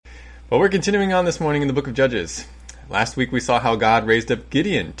Well, we're continuing on this morning in the book of Judges. Last week we saw how God raised up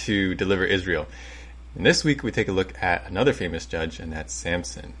Gideon to deliver Israel. And this week we take a look at another famous judge, and that's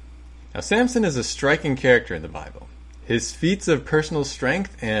Samson. Now, Samson is a striking character in the Bible. His feats of personal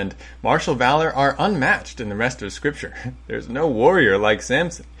strength and martial valor are unmatched in the rest of Scripture. There's no warrior like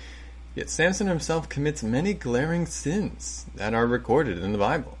Samson. Yet Samson himself commits many glaring sins that are recorded in the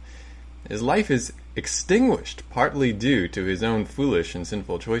Bible. His life is extinguished partly due to his own foolish and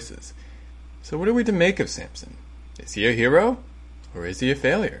sinful choices. So what are we to make of Samson? Is he a hero, or is he a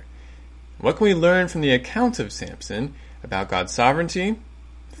failure? What can we learn from the account of Samson about God's sovereignty,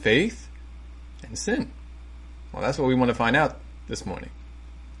 faith, and sin? Well, that's what we want to find out this morning.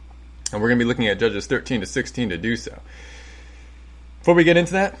 And we're going to be looking at Judges 13 to 16 to do so. Before we get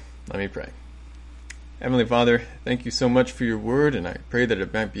into that, let me pray. Heavenly Father, thank you so much for your word, and I pray that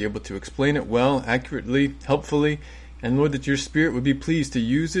it might be able to explain it well, accurately, helpfully, and Lord, that your Spirit would be pleased to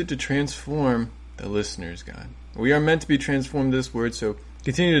use it to transform the listeners, God. We are meant to be transformed this word, so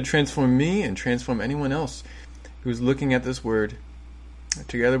continue to transform me and transform anyone else who's looking at this word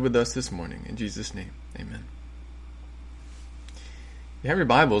together with us this morning. In Jesus' name, amen. If you have your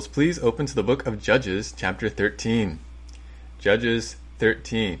Bibles, please open to the book of Judges, chapter 13. Judges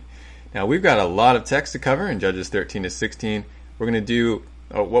 13. Now, we've got a lot of text to cover in Judges 13 to 16. What we're going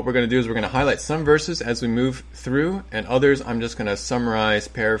to do is we're going to highlight some verses as we move through, and others I'm just going to summarize,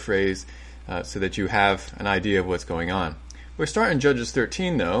 paraphrase, so that you have an idea of what's going on. We're starting Judges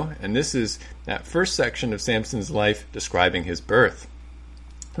 13, though, and this is that first section of Samson's life describing his birth.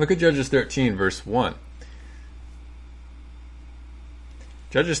 Look at Judges 13, verse 1.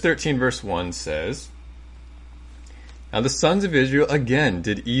 Judges 13, verse 1 says, "Now the sons of Israel again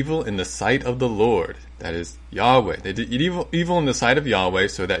did evil in the sight of the Lord," that is, Yahweh. They did evil in the sight of Yahweh,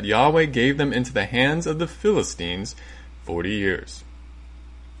 so that Yahweh gave them into the hands of the Philistines 40 years.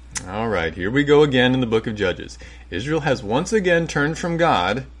 All right, here we go again in the book of Judges. Israel has once again turned from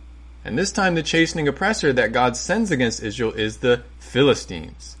God, and this time the chastening oppressor that God sends against Israel is the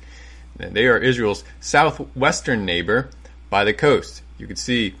Philistines. They are Israel's southwestern neighbor by the coast. You can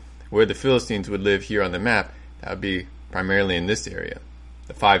see where the Philistines would live here on the map. That would be primarily in this area,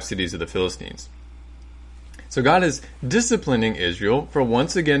 the 5 cities of the Philistines. So God is disciplining Israel for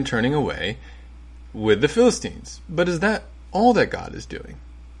once again turning away with the Philistines. But is that all that God is doing?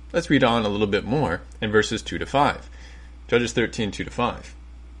 Let's read on a little bit more in verses 2 to 5. Judges 13, 2 to 5.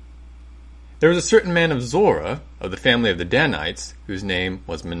 "There was a certain man of Zorah, of the family of the Danites, whose name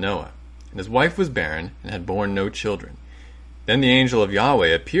was Manoah. And his wife was barren, and had borne no children. Then the angel of Yahweh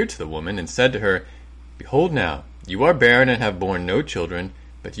appeared to the woman, and said to her, Behold now, you are barren and have borne no children,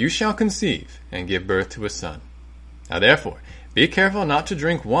 but you shall conceive, and give birth to a son. Now therefore, be careful not to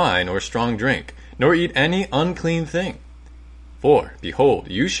drink wine or strong drink, nor eat any unclean thing. For, behold,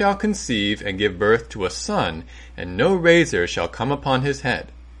 you shall conceive and give birth to a son, and no razor shall come upon his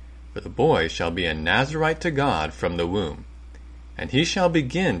head. For the boy shall be a Nazirite to God from the womb, and he shall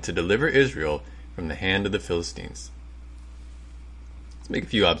begin to deliver Israel from the hand of the Philistines." Let's make a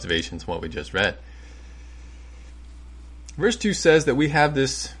few observations from what we just read. Verse 2 says that we have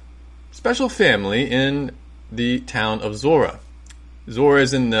this special family in the town of Zorah. Zorah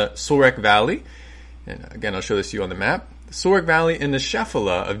is in the Sorek Valley. And again, I'll show this to you on the map. The Sorek Valley in the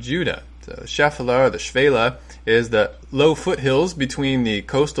Shephelah of Judah. The Shephelah, or the Shvela, is the low foothills between the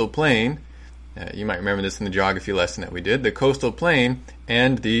coastal plain. You might remember this in the geography lesson that we did. The coastal plain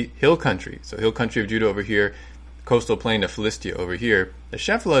and the hill country. So hill country of Judah over here, coastal plain of Philistia over here. The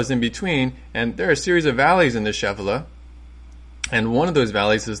Shephelah is in between, and there are a series of valleys in the Shephelah. And one of those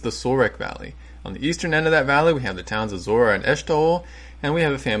valleys is the Sorek Valley. On the eastern end of that valley, we have the towns of Zorah and Eshtaol, and we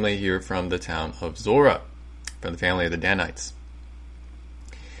have a family here from the town of Zorah, from the family of the Danites.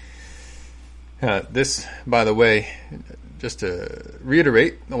 This, by the way, just to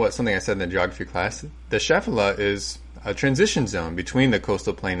reiterate something I said in the geography class, the Shephelah is a transition zone between the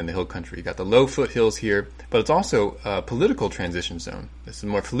coastal plain and the hill country. You got the low foothills here, but it's also a political transition zone. This is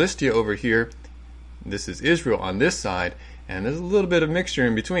more Philistia over here. This is Israel on this side. And there's a little bit of mixture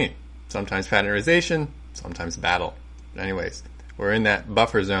in between. Sometimes patternization, sometimes battle. But anyways, we're in that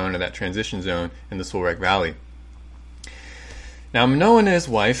buffer zone or that transition zone in the Sorek Valley. Now, Manoah and his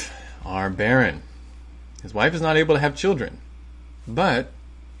wife are barren. His wife is not able to have children. But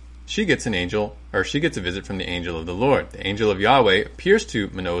she gets a visit from the angel of the Lord. The angel of Yahweh appears to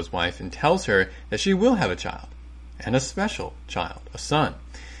Manoah's wife and tells her that she will have a child, and a special child, a son.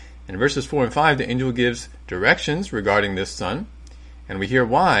 In verses 4 and 5, the angel gives directions regarding this son, and we hear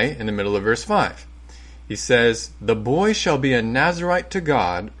why in the middle of verse 5. He says, "The boy shall be a Nazirite to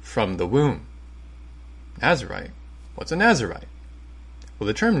God from the womb." Nazirite? What's a Nazirite? Well,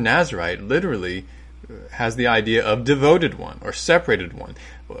 the term Nazirite literally has the idea of devoted one or separated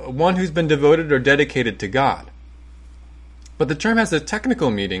one who's been devoted or dedicated to God. But the term has a technical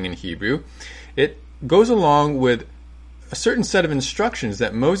meaning in Hebrew. It goes along with a certain set of instructions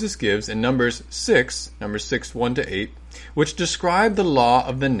that Moses gives in Numbers 6, 1-8, which describe the law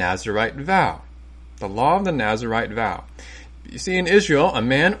of the Nazirite vow. The law of the Nazirite vow. You see, in Israel, a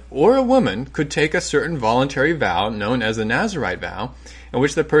man or a woman could take a certain voluntary vow known as the Nazirite vow, in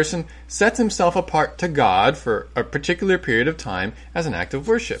which the person sets himself apart to God for a particular period of time as an act of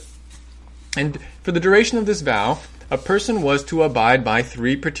worship. And for the duration of this vow, a person was to abide by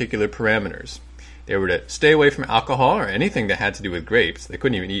 3 particular parameters. They were to stay away from alcohol or anything that had to do with grapes. They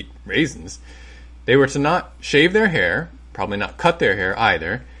couldn't even eat raisins. They were to not shave their hair, probably not cut their hair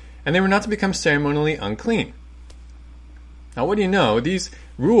either, and they were not to become ceremonially unclean. Now, what do you know? These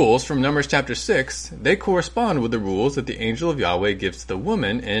rules from Numbers chapter 6, they correspond with the rules that the angel of Yahweh gives to the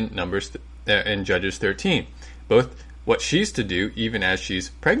woman in Judges 13. Both what she's to do even as she's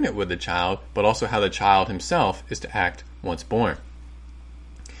pregnant with the child, but also how the child himself is to act once born.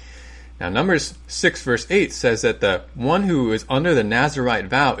 Now, Numbers 6 verse 8 says that the one who is under the Nazirite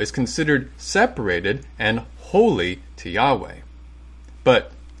vow is considered separated and holy to Yahweh.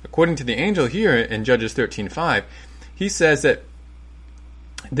 But according to the angel here in Judges 13:5, he says that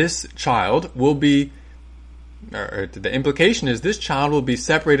this child will be, or the implication is this child will be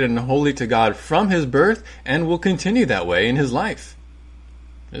separated and holy to God from his birth and will continue that way in his life.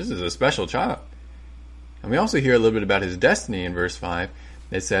 This is a special child. And we also hear a little bit about his destiny in verse 5.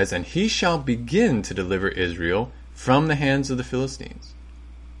 It says, "And he shall begin to deliver Israel from the hands of the Philistines."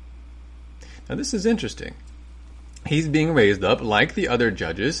 Now this is interesting. He's being raised up, like the other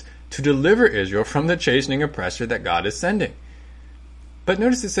judges, to deliver Israel from the chastening oppressor that God is sending. But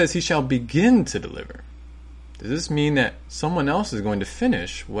notice it says he shall begin to deliver. Does this mean that someone else is going to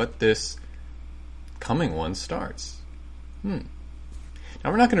finish what this coming one starts? Now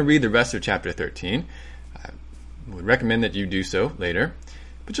we're not going to read the rest of chapter 13. I would recommend that you do so later.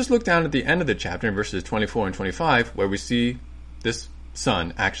 But just look down at the end of the chapter in verses 24 and 25 where we see this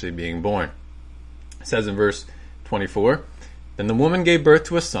son actually being born. It says in verse 24, "Then the woman gave birth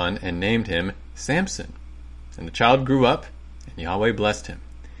to a son and named him Samson. And the child grew up, and Yahweh blessed him.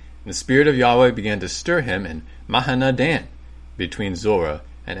 And the Spirit of Yahweh began to stir him in Mahanadan, between Zorah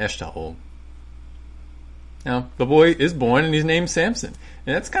and Eshtaol." Now, the boy is born and he's named Samson.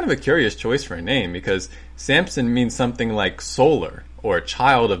 And that's kind of a curious choice for a name because Samson means something like solar or a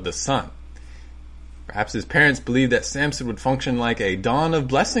child of the sun. Perhaps his parents believed that Samson would function like a dawn of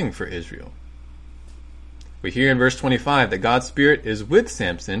blessing for Israel. We hear in verse 25 that God's Spirit is with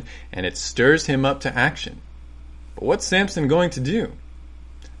Samson and it stirs him up to action. But what's Samson going to do?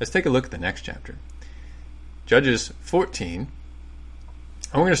 Let's take a look at the next chapter. Judges 14.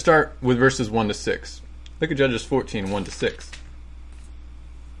 And we're going to start with verses 1-6. Look at Judges 14, 1-6.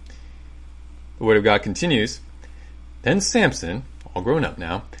 The Word of God continues, "Then Samson, all grown up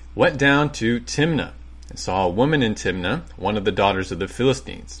now, went down to Timnah and saw a woman in Timnah, one of the daughters of the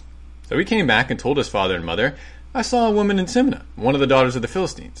Philistines. So he came back and told his father and mother, 'I saw a woman in Timnah, one of the daughters of the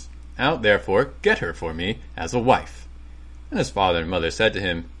Philistines. Now, therefore, get her for me as a wife.' And his father and mother said to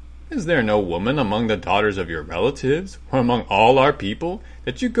him, 'Is there no woman among the daughters of your relatives, or among all our people,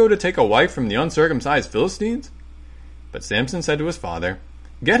 that you go to take a wife from the uncircumcised Philistines?' But Samson said to his father,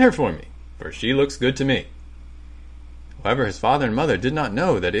 'Get her for me, for she looks good to me.' However, his father and mother did not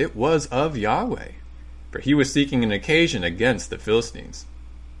know that it was of Yahweh, for he was seeking an occasion against the Philistines.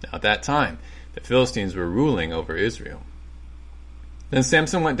 Now at that time, the Philistines were ruling over Israel. Then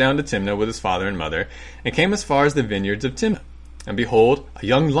Samson went down to Timnah with his father and mother, and came as far as the vineyards of Timnah. And behold, a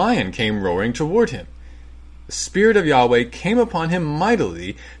young lion came roaring toward him. The Spirit of Yahweh came upon him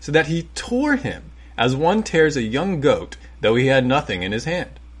mightily, so that he tore him, as one tears a young goat, though he had nothing in his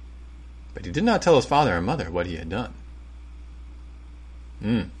hand. But he did not tell his father or mother what he had done."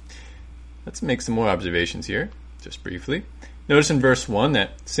 Let's make some more observations here, just briefly. Notice in verse 1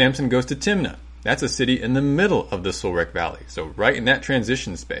 that Samson goes to Timnah. That's a city in the middle of the Sorek Valley, so right in that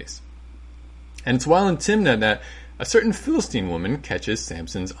transition space. And it's while in Timnah that a certain Philistine woman catches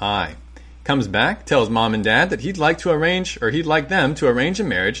Samson's eye. Comes back, tells mom and dad that he'd like them to arrange a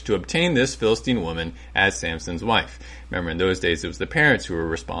marriage to obtain this Philistine woman as Samson's wife. Remember, in those days, it was the parents who were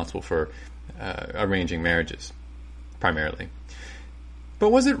responsible for arranging marriages, primarily.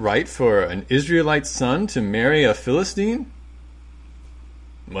 But was it right for an Israelite son to marry a Philistine?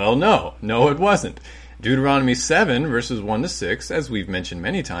 Well, no, it wasn't. Deuteronomy 7, verses 1-6, as we've mentioned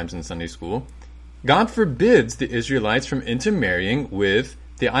many times in Sunday school, God forbids the Israelites from intermarrying with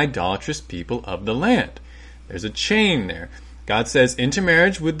the idolatrous people of the land. There's a chain there. God says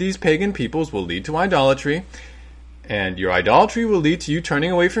intermarriage with these pagan peoples will lead to idolatry, and your idolatry will lead to you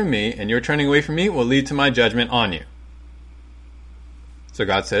turning away from me, and your turning away from me will lead to my judgment on you. So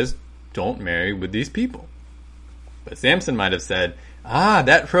God says, don't marry with these people. But Samson might have said,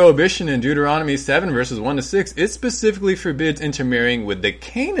 that prohibition in Deuteronomy 7 verses 1 to 6, it specifically forbids intermarrying with the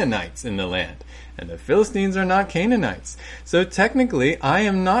Canaanites in the land. And the Philistines are not Canaanites. So technically, I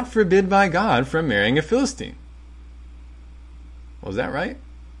am not forbid by God from marrying a Philistine. Was that right?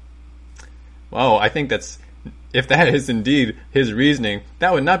 Well, I think if that is indeed his reasoning,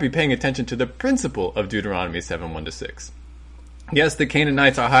 that would not be paying attention to the principle of Deuteronomy 7, 1 to 6. Yes, the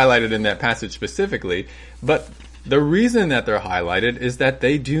Canaanites are highlighted in that passage specifically, but the reason that they're highlighted is that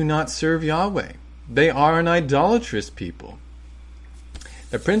they do not serve Yahweh. They are an idolatrous people.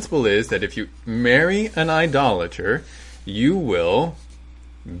 The principle is that if you marry an idolater, you will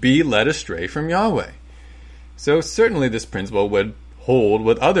be led astray from Yahweh. So certainly this principle would hold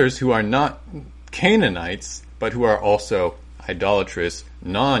with others who are not Canaanites, but who are also idolatrous,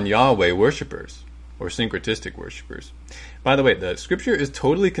 non-Yahweh worshippers or syncretistic worshippers. By the way, the scripture is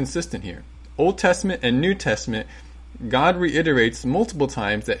totally consistent here. Old Testament and New Testament, God reiterates multiple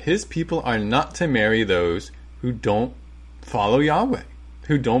times that his people are not to marry those who don't follow Yahweh,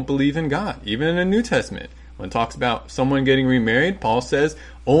 who don't believe in God. Even in the New Testament, when it talks about someone getting remarried, Paul says,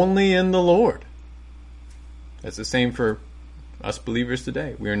 only in the Lord. That's the same for us believers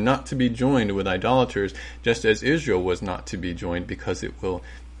today. We are not to be joined with idolaters, just as Israel was not to be joined, because it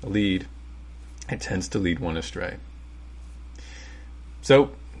tends to lead one astray.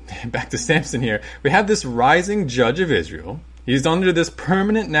 So, back to Samson here. We have this rising judge of Israel. He's under this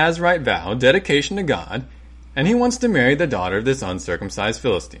permanent Nazirite vow, dedication to God, and he wants to marry the daughter of this uncircumcised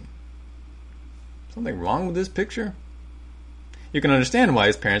Philistine. Something wrong with this picture? You can understand why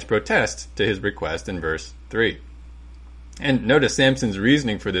his parents protest to his request in verse 3. And notice Samson's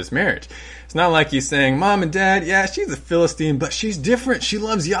reasoning for this marriage. It's not like he's saying, Mom and Dad, yeah, she's a Philistine, but she's different. She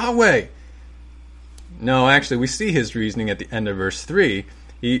loves Yahweh. No, actually, we see his reasoning at the end of verse 3.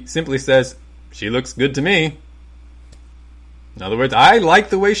 He simply says, she looks good to me. In other words, I like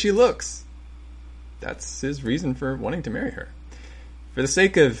the way she looks. That's his reason for wanting to marry her. For the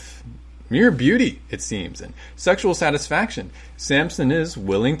sake of mere beauty, it seems, and sexual satisfaction, Samson is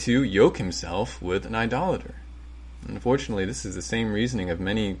willing to yoke himself with an idolater. Unfortunately, this is the same reasoning of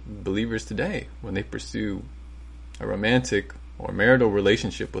many believers today when they pursue a romantic or marital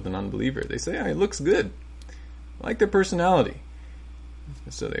relationship with an unbeliever. They say, it looks good. I like their personality.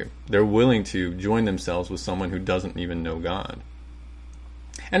 So they're willing to join themselves with someone who doesn't even know God.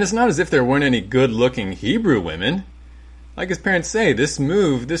 And it's not as if there weren't any good-looking Hebrew women. Like his parents say,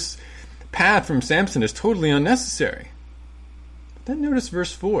 this path from Samson is totally unnecessary. But then notice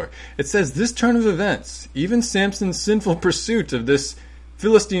verse 4. It says, this turn of events, even Samson's sinful pursuit of this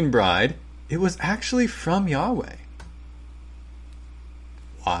Philistine bride, it was actually from Yahweh.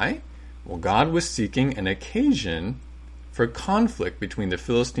 Why? Well, God was seeking an occasion for conflict between the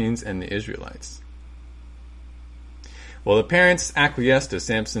Philistines and the Israelites. Well, the parents acquiesced to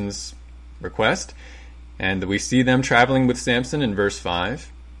Samson's request, and we see them traveling with Samson in verse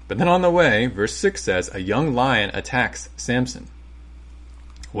 5. But then on the way, verse 6 says, a young lion attacks Samson.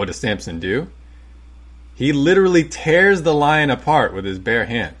 What does Samson do? He literally tears the lion apart with his bare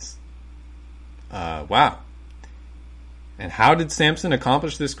hands. Wow. And how did Samson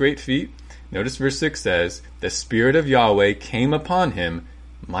accomplish this great feat? Notice verse 6 says, the Spirit of Yahweh came upon him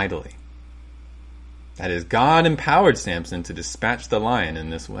mightily. That is, God empowered Samson to dispatch the lion in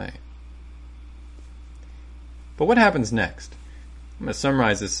this way. But what happens next? I'm going to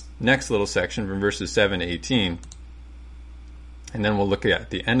summarize this next little section from verses 7 to 18. And then we'll look at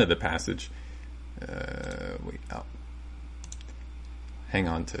the end of the passage. Hang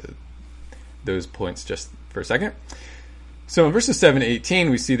on to those points just for a second. So in verses 7 to 18,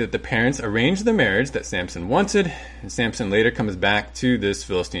 we see that the parents arranged the marriage that Samson wanted, and Samson later comes back to this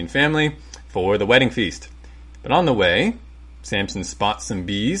Philistine family for the wedding feast. But on the way, Samson spots some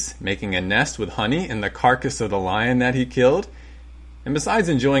bees making a nest with honey in the carcass of the lion that he killed. And besides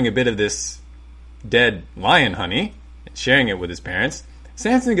enjoying a bit of this dead lion honey and sharing it with his parents,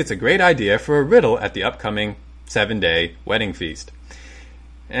 Samson gets a great idea for a riddle at the upcoming 7-day wedding feast.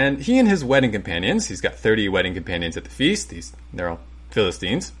 And he and his wedding companions, he's got 30 wedding companions at the feast, they're all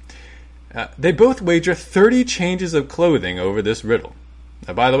Philistines, they both wager 30 changes of clothing over this riddle.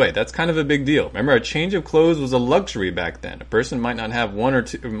 Now, by the way, that's kind of a big deal. Remember, a change of clothes was a luxury back then. A person might not have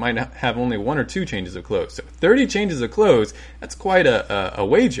might have only 1 or 2 changes of clothes. So 30 changes of clothes, that's quite a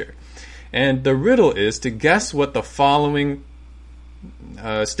wager. And the riddle is to guess what the following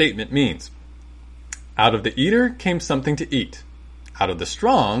statement means. Out of the eater came something to eat. Out of the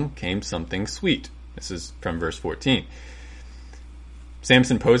strong came something sweet. This is from verse 14.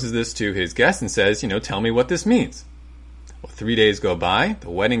 Samson poses this to his guests and says, tell me what this means. Well, 3 days go by. The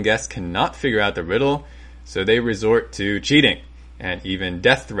wedding guests cannot figure out the riddle, so they resort to cheating and even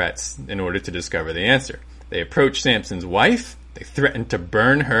death threats in order to discover the answer. They approach Samson's wife. They threaten to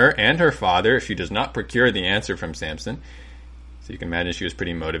burn her and her father if she does not procure the answer from Samson. So you can imagine she was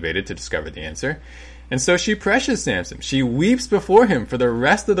pretty motivated to discover the answer. And so she pressures Samson. She weeps before him for the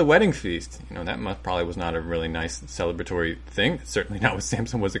rest of the wedding feast. That probably was not a really nice celebratory thing. Certainly not what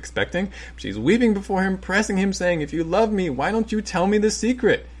Samson was expecting. She's weeping before him, pressing him, saying, if you love me, why don't you tell me the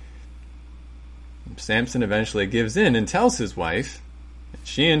secret? Samson eventually gives in and tells his wife.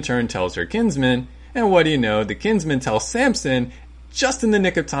 She in turn tells her kinsman. And what do you know? The kinsman tells Samson just in the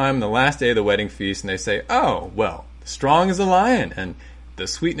nick of time, the last day of the wedding feast. And they say, oh, well, strong as a lion and the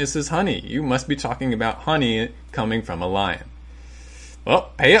sweetness is honey. You must be talking about honey coming from a lion.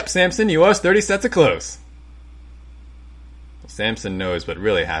 Well, pay up, Samson. You owe us 30 sets of clothes. Well, Samson knows what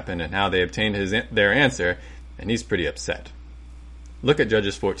really happened and how they obtained their answer, and he's pretty upset. Look at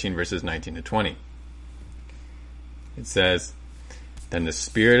Judges 14, verses 19 to 20. It says, Then the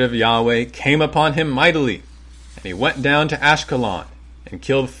Spirit of Yahweh came upon him mightily, and he went down to Ashkelon and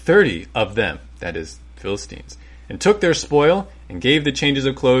killed 30 of them, that is, Philistines, and took their spoil and gave the changes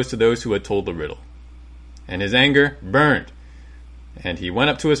of clothes to those who had told the riddle. And his anger burned, and he went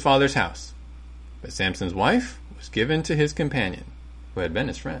up to his father's house. But Samson's wife was given to his companion, who had been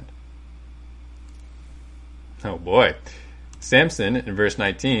his friend. Oh boy. Samson, in verse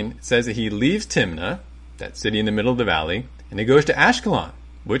 19, says that he leaves Timnah, that city in the middle of the valley, and he goes to Ashkelon,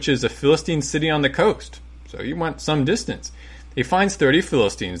 which is a Philistine city on the coast. So he went some distance. He finds 30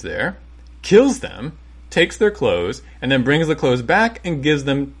 Philistines there, kills them, takes their clothes, and then brings the clothes back and gives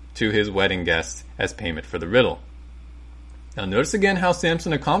them to his wedding guests as payment for the riddle. Now notice again how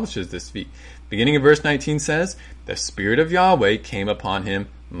Samson accomplishes this feat. Beginning of verse 19 says, the Spirit of Yahweh came upon him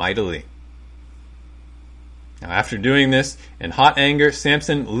mightily. Now after doing this, in hot anger,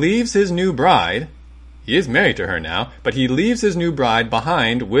 Samson leaves his new bride. He is married to her now, but he leaves his new bride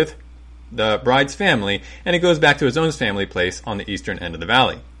behind with the bride's family, and he goes back to his own family place on the eastern end of the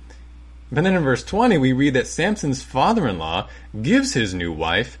valley. But then in verse 20, we read that Samson's father-in-law gives his new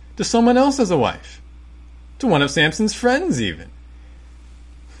wife to someone else as a wife. To one of Samson's friends, even.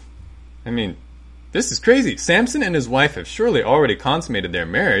 I mean, this is crazy. Samson and his wife have surely already consummated their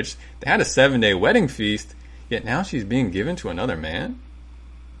marriage. They had a 7-day wedding feast, yet now she's being given to another man?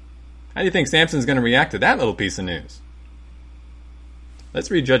 How do you think Samson's going to react to that little piece of news? Let's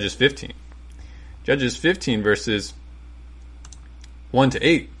read Judges 15. Judges 15, verses 1 to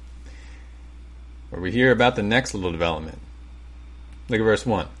 8. Where we hear about the next little development. Look at verse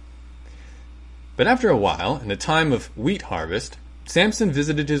 1. But after a while, in the time of wheat harvest, Samson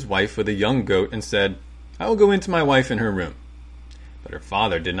visited his wife with a young goat and said, I will go into my wife in her room. But her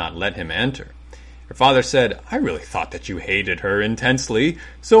father did not let him enter. Her father said, I really thought that you hated her intensely,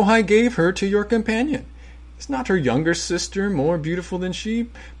 so I gave her to your companion. Is not her younger sister more beautiful than she?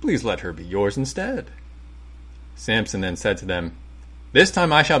 Please let her be yours instead. Samson then said to them, This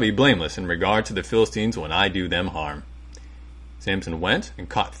time I shall be blameless in regard to the Philistines when I do them harm. Samson went and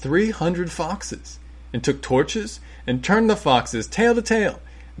caught 300 foxes, and took torches, and turned the foxes tail to tail,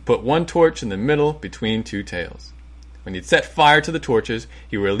 and put one torch in the middle between two tails. When he had set fire to the torches,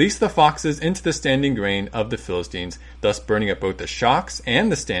 he released the foxes into the standing grain of the Philistines, thus burning up both the shocks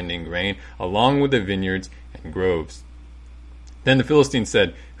and the standing grain, along with the vineyards and groves. Then the Philistines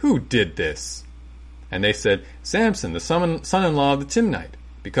said, Who did this? And they said, Samson, the son-in-law of the Timnite,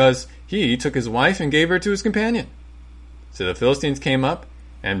 because he took his wife and gave her to his companion. So the Philistines came up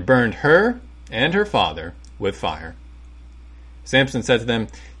and burned her and her father with fire. Samson said to them,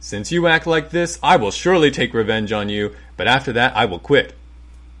 Since you act like this, I will surely take revenge on you, but after that I will quit.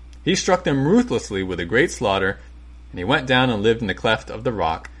 He struck them ruthlessly with a great slaughter, and he went down and lived in the cleft of the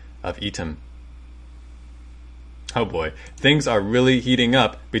rock of Etam. Oh boy, things are really heating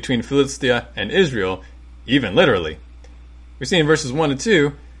up between Philistia and Israel, even literally. We see in verses 1 and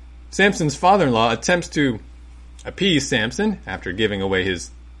 2, Samson's father-in-law attempts to appease Samson after giving away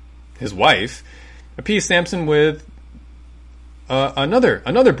his wife, appease Samson with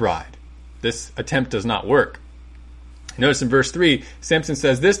another bride. This attempt does not work. Notice in verse 3, Samson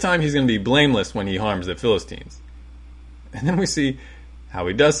says this time he's going to be blameless when he harms the Philistines. And then we see how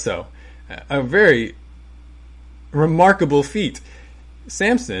he does so. A very remarkable feat.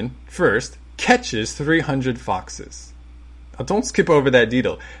 Samson, first, catches 300 foxes. Now, don't skip over that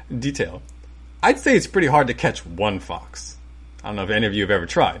detail. I'd say it's pretty hard to catch one fox. I don't know if any of you have ever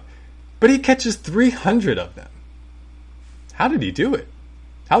tried. but he catches 300 of them. How did he do it?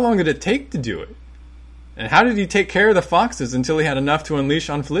 How long did it take to do it? And how did he take care of the foxes until he had enough to unleash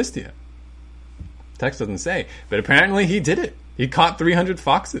on Philistia? Text doesn't say, but apparently he did it. He caught 300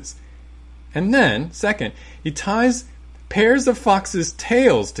 foxes. And then, second, he ties pairs of foxes'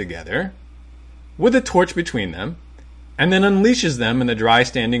 tails together with a torch between them, and then unleashes them in the dry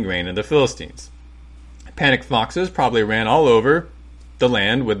standing grain of the Philistines. Panicked foxes probably ran all over the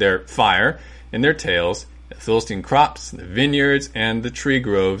land with their fire in their tails. The Philistine crops, the vineyards, and the tree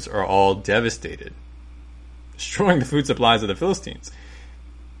groves are all devastated, destroying the food supplies of the Philistines.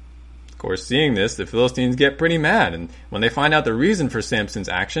 Of course, seeing this, the Philistines get pretty mad, and when they find out the reason for Samson's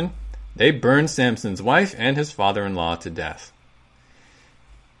action, they burn Samson's wife and his father-in-law to death.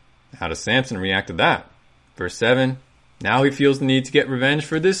 How does Samson react to that? Verse 7, now he feels the need to get revenge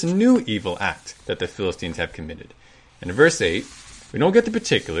for this new evil act that the Philistines have committed. And in verse 8, we don't get the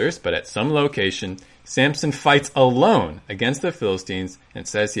particulars, but at some location, Samson fights alone against the Philistines and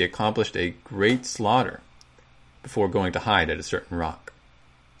says he accomplished a great slaughter before going to hide at a certain rock.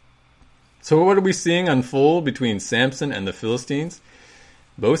 So what are we seeing unfold between Samson and the Philistines?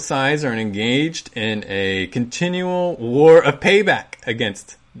 Both sides are engaged in a continual war of payback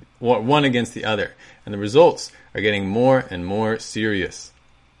against one against the other, and the results are getting more and more serious.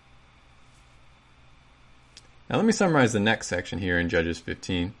 Now let me summarize the next section here in Judges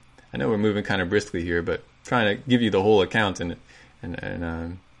 15. I know we're moving kind of briskly here, but trying to give you the whole account in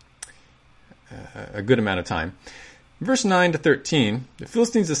a good amount of time. Verse 9 to 13, the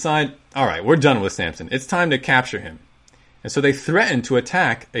Philistines decide, all right, we're done with Samson. It's time to capture him. And so they threaten to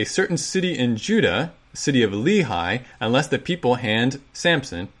attack a certain city in Judah, the city of Lehi, unless the people hand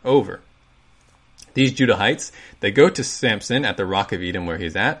Samson over. These Judahites, they go to Samson at the Rock of Edom where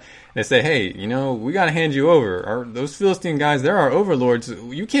he's at, and they say, hey, we got to hand you over. Those Philistine guys, they're our overlords.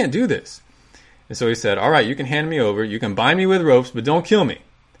 You can't do this. And so he said, all right, you can hand me over. You can bind me with ropes, but don't kill me.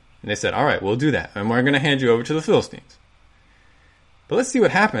 And they said, all right, we'll do that. And we're going to hand you over to the Philistines. But let's see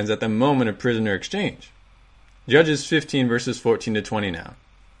what happens at the moment of prisoner exchange. Judges 15 verses 14 to 20 now.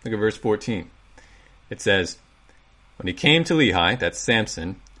 Look at verse 14. It says, when he came to Lehi, that's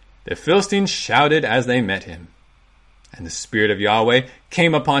Samson, the Philistines shouted as they met him. And the Spirit of Yahweh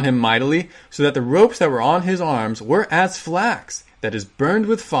came upon him mightily, so that the ropes that were on his arms were as flax that is burned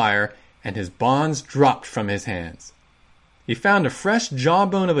with fire, and his bonds dropped from his hands. He found a fresh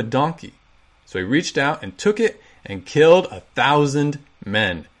jawbone of a donkey, so he reached out and took it and killed 1,000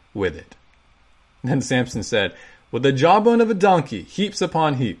 men with it. Then Samson said, with the jawbone of a donkey, heaps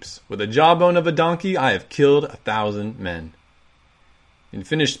upon heaps. With the jawbone of a donkey, I have killed 1,000 men. And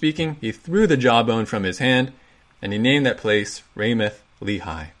finished speaking, he threw the jawbone from his hand, and he named that place Ramoth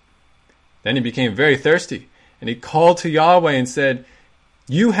Lehi. Then he became very thirsty, and he called to Yahweh and said,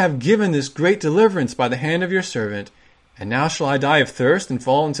 you have given this great deliverance by the hand of your servant, and now shall I die of thirst and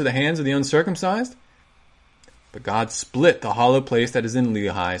fall into the hands of the uncircumcised? But God split the hollow place that is in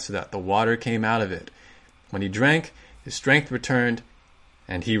Lehi, so that the water came out of it. When he drank, his strength returned,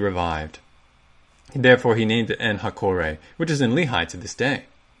 and he revived. Therefore he named it En-Hakkore, which is in Lehi to this day.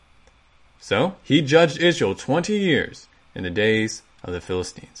 So he judged Israel 20 years in the days of the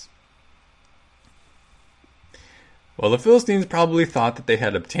Philistines. Well, the Philistines probably thought that they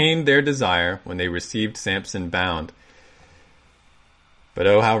had obtained their desire when they received Samson bound. But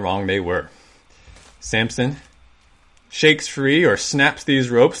oh, how wrong they were. Samson shakes free or snaps these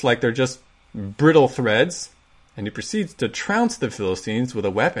ropes like they're just brittle threads, and he proceeds to trounce the Philistines with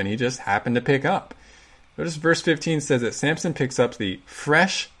a weapon he just happened to pick up. Notice verse 15 says that Samson picks up the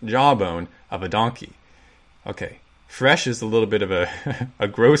fresh jawbone of a donkey. Okay, fresh is a little bit of a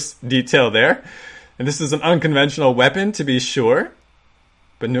gross detail there, and this is an unconventional weapon to be sure.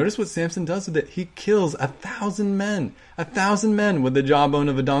 But notice what Samson does with it. He kills 1,000 men. 1,000 men with the jawbone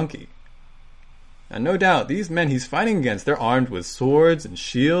of a donkey. Now, no doubt, these men he's fighting against, they're armed with swords and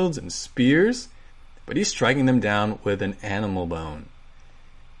shields and spears, but he's striking them down with an animal bone.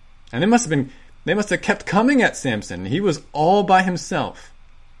 And they must have kept coming at Samson. He was all by himself.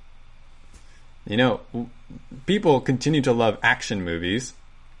 People continue to love action movies.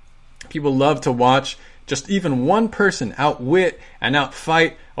 People love to watch just even one person outwit and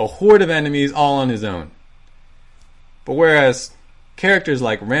outfight a horde of enemies all on his own. But whereas characters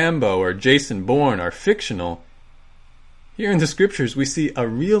like Rambo or Jason Bourne are fictional, here in the scriptures we see a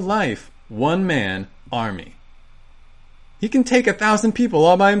real-life, one-man army. He can take 1,000 people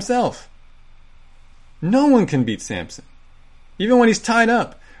all by himself. No one can beat Samson, even when he's tied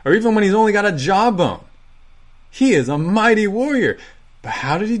up, or even when he's only got a jawbone. He is a mighty warrior. But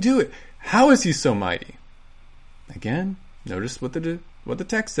how did he do it? How is he so mighty? Again, notice what the what the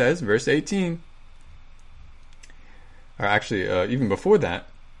text says, verse 18. Or actually, even before that,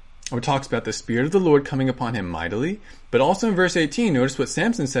 it talks about the Spirit of the Lord coming upon him mightily. But also in verse 18, notice what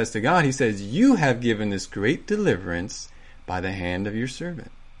Samson says to God. He says, you have given this great deliverance by the hand of your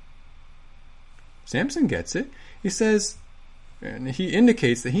servant. Samson gets it. He says, and he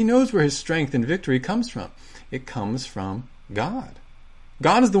indicates that he knows where his strength and victory comes from. It comes from God.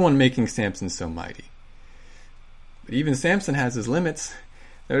 God is the one making Samson so mighty. But even Samson has his limits.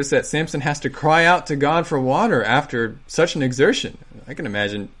 Notice that Samson has to cry out to God for water after such an exertion. I can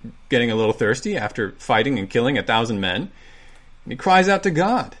imagine getting a little thirsty after fighting and killing 1,000 men. And he cries out to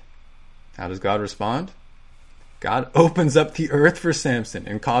God. How does God respond? God opens up the earth for Samson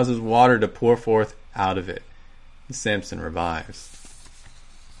and causes water to pour forth out of it. And Samson revives.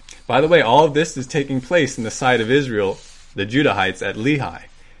 By the way, all of this is taking place in the sight of Israel, the Judahites at Lehi.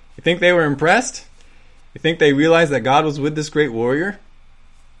 You think they were impressed? You think they realized that God was with this great warrior?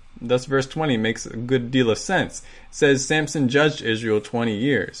 Thus verse 20 makes a good deal of sense. It says Samson judged Israel 20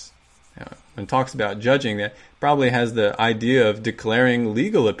 years. Now, when it talks about judging, that probably has the idea of declaring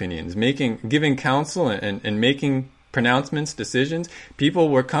legal opinions, giving counsel and making pronouncements, decisions. People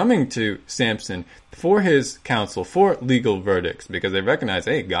were coming to Samson for his counsel, for legal verdicts, because they recognize,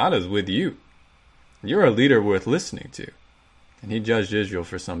 hey, God is with you. You're a leader worth listening to. And he judged Israel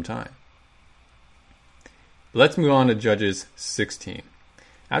for some time. Let's move on to Judges 16.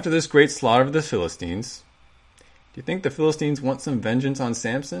 After this great slaughter of the Philistines, do you think the Philistines want some vengeance on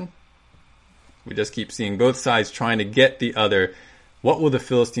Samson? We just keep seeing both sides trying to get the other. What will the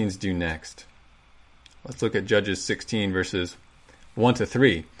Philistines do next? Let's look at Judges 16 verses 1 to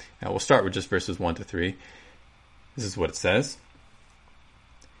 3. Now we'll start with just verses 1 to 3. This is what it says.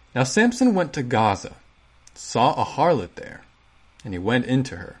 Now Samson went to Gaza, saw a harlot there, and he went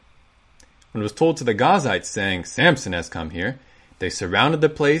into her. When it was told to the Gazites, saying, Samson has come here, they surrounded the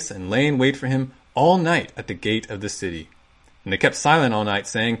place and lay in wait for him all night at the gate of the city. And they kept silent all night,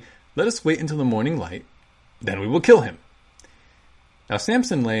 saying, let us wait until the morning light, then we will kill him. Now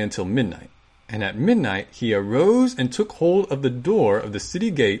Samson lay until midnight, and at midnight he arose and took hold of the door of the city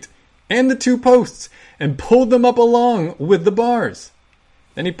gate and the 2 posts, and pulled them up along with the bars.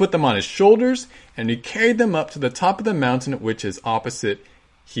 Then he put them on his shoulders, and he carried them up to the top of the mountain which is opposite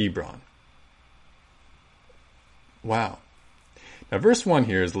Hebron. Wow. Now, verse 1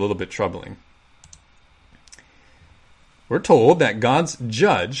 here is a little bit troubling. We're told that God's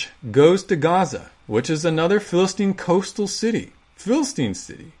judge goes to Gaza, which is another Philistine coastal city. Philistine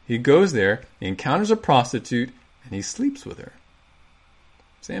city. He goes there, he encounters a prostitute, and he sleeps with her.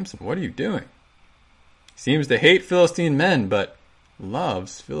 Samson, what are you doing? He seems to hate Philistine men, but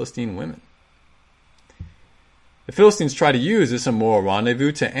loves Philistine women. The Philistines try to use this immoral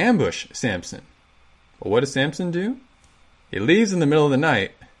rendezvous to ambush Samson. But what does Samson do? He leaves in the middle of the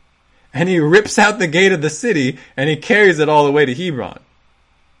night, and he rips out the gate of the city, and he carries it all the way to Hebron.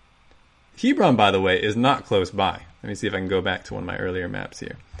 Hebron, by the way, is not close by. Let me see if I can go back to one of my earlier maps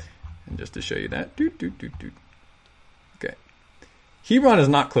here. And just to show you that. Okay. Hebron is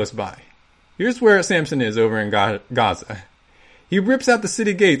not close by. Here's where Samson is over in Gaza. He rips out the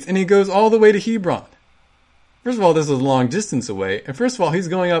city gates, and he goes all the way to Hebron. First of all, this is a long distance away, and first of all, he's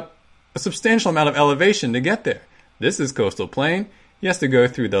going up a substantial amount of elevation to get there. This is coastal plain. He has to go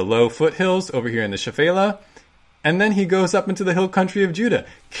through the low foothills over here in the Shephelah, and then he goes up into the hill country of Judah,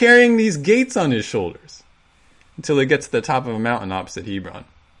 carrying these gates on his shoulders until he gets to the top of a mountain opposite Hebron.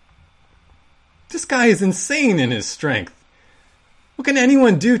 This guy is insane in his strength. What can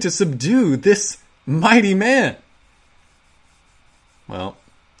anyone do to subdue this mighty man? Well,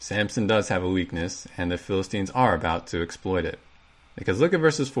 Samson does have a weakness, and the Philistines are about to exploit it. Because look at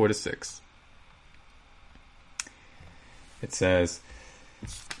verses 4 to 6. It says,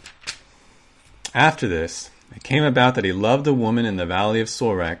 after this, it came about that he loved a woman in the valley of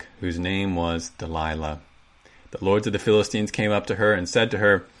Sorek, whose name was Delilah. The lords of the Philistines came up to her and said to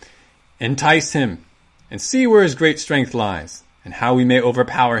her, entice him, and see where his great strength lies, and how we may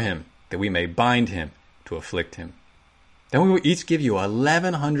overpower him, that we may bind him to afflict him. Then we will each give you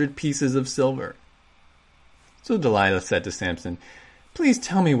 1,100 pieces of silver. So Delilah said to Samson, please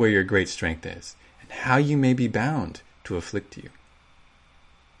tell me where your great strength is, and how you may be bound to afflict you.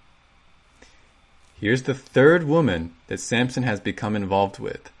 Here's the third woman that Samson has become involved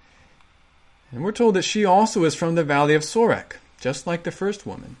with. And we're told that she also is from the valley of Sorek, just like the first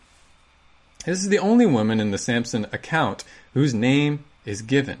woman. This is the only woman in the Samson account whose name is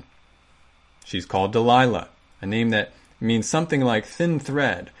given. She's called Delilah, a name that means something like thin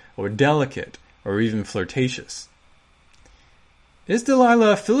thread, or delicate, or even flirtatious. Is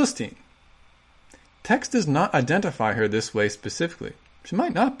Delilah a Philistine? Text does not identify her this way specifically. She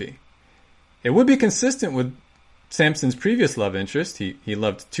might not be. It would be consistent with Samson's previous love interest. He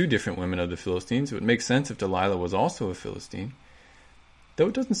loved two different women of the Philistines. It would make sense if Delilah was also a Philistine, though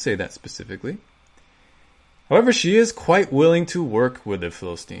it doesn't say that specifically. However, she is quite willing to work with the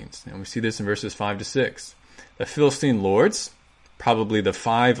Philistines, and we see this in verses 5 to 6. The Philistine lords, probably the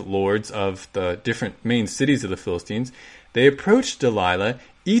 5 lords of the different main cities of the Philistines, they approached Delilah,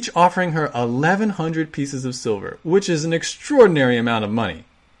 each offering her 1,100 pieces of silver, which is an extraordinary amount of money.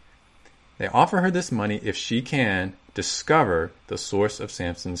 They offer her this money if she can discover the source of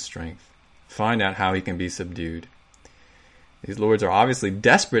Samson's strength, find out how he can be subdued. These lords are obviously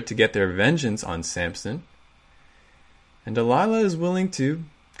desperate to get their vengeance on Samson, and Delilah is willing to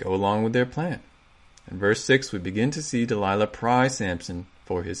go along with their plan. In verse 6, we begin to see Delilah pry Samson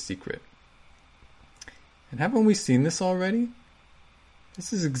for his secret. And haven't we seen this already?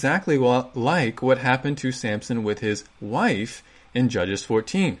 This is exactly like what happened to Samson with his wife in Judges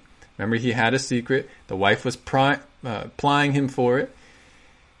 14. Remember, he had a secret. The wife was plying him for it.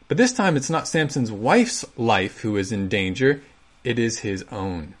 But this time, it's not Samson's wife's life who is in danger. It is his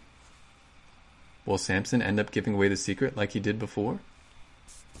own. Will Samson end up giving away the secret like he did before?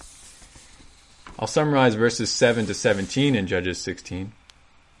 I'll summarize verses 7 to 17 in Judges 16.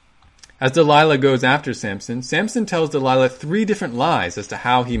 As Delilah goes after Samson, Samson tells Delilah 3 different lies as to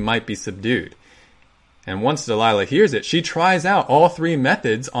how he might be subdued. And once Delilah hears it, she tries out all 3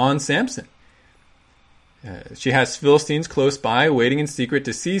 methods on Samson. She has Philistines close by, waiting in secret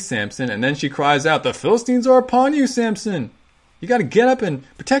to see Samson, and then she cries out, "The Philistines are upon you, Samson! You got to get up and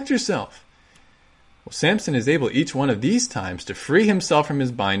protect yourself." Well, Samson is able each one of these times to free himself from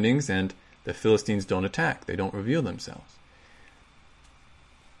his bindings, and the Philistines don't attack. They don't reveal themselves.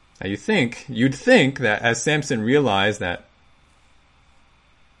 Now you'd think that as Samson realized that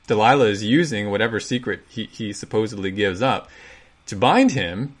Delilah is using whatever secret he supposedly gives up to bind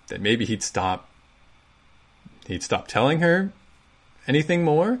him, that maybe he'd stop telling her anything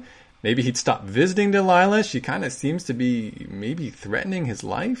more. Maybe he'd stop visiting Delilah. She kind of seems to be maybe threatening his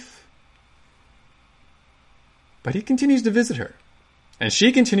life. But he continues to visit her. And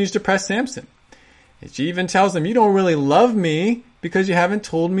she continues to press Samson. And she even tells him, "You don't really love me because you haven't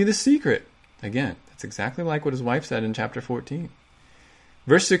told me the secret." Again, that's exactly like what his wife said in chapter 14.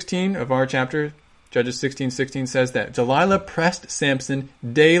 Verse 16 of our chapter, Judges 16:16, says that Delilah pressed Samson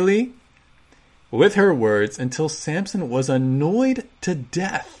daily with her words until Samson was annoyed to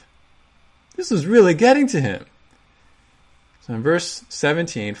death. This was really getting to him. So in verse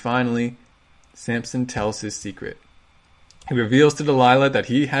 17, finally, Samson tells his secret. He reveals to Delilah that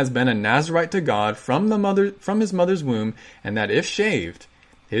he has been a Nazirite to God from his mother's womb, and that if shaved,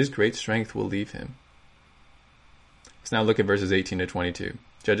 his great strength will leave him. Let's now look at verses 18 to 22.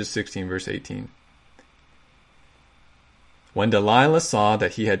 Judges 16, verse 18. When Delilah saw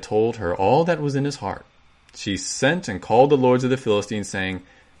that he had told her all that was in his heart, she sent and called the lords of the Philistines, saying,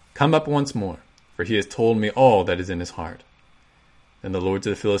 "Come up once more, for he has told me all that is in his heart." Then the lords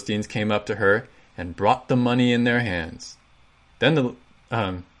of the Philistines came up to her and brought the money in their hands. Then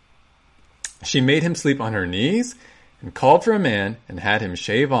she made him sleep on her knees and called for a man and had him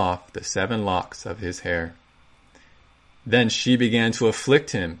shave off the 7 locks of his hair. Then she began to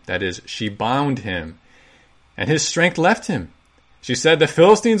afflict him, that is, she bound him, and his strength left him. She said, "The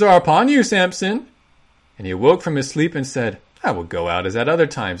Philistines are upon you, Samson." And he awoke from his sleep and said, "I will go out as at other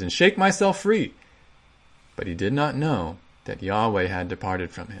times and shake myself free." But he did not know that Yahweh had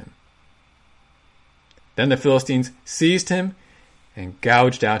departed from him. Then the Philistines seized him and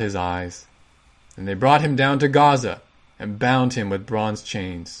gouged out his eyes. And they brought him down to Gaza and bound him with bronze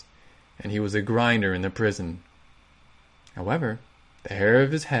chains. And he was a grinder in the prison. However, the hair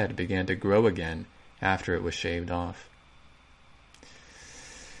of his head began to grow again after it was shaved off.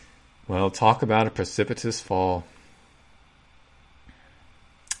 Well, talk about a precipitous fall.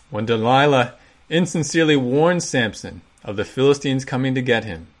 When Delilah insincerely warns Samson of the Philistines coming to get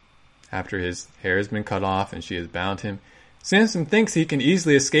him, after his hair has been cut off and she has bound him, Samson thinks he can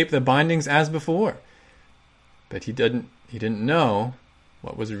easily escape the bindings as before. But he didn't know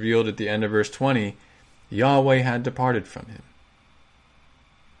what was revealed at the end of verse 20. Yahweh had departed from him.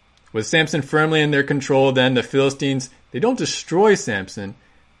 With Samson firmly in their control, then the Philistines, they don't destroy Samson,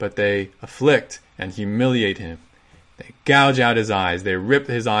 but they afflict and humiliate him. They gouge out his eyes, they rip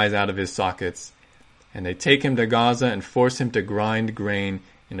his eyes out of his sockets, and they take him to Gaza and force him to grind grain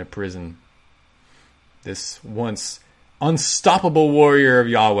in a prison. This once unstoppable warrior of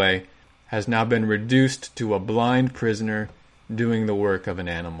Yahweh has now been reduced to a blind prisoner doing the work of an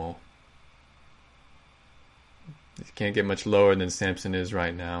animal. You can't get much lower than Samson is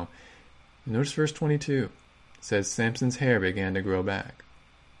right now. Notice verse 22. says Samson's hair began to grow back.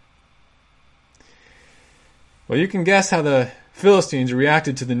 Well, you can guess how the Philistines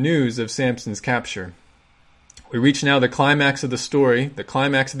reacted to the news of Samson's capture. We reach now the climax of the story, the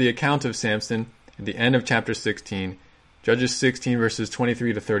climax of the account of Samson, at the end of chapter 16, Judges 16 verses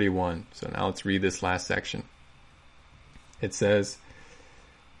 23 to 31. So now let's read this last section. It says,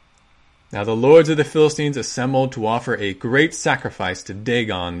 "Now the lords of the Philistines assembled to offer a great sacrifice to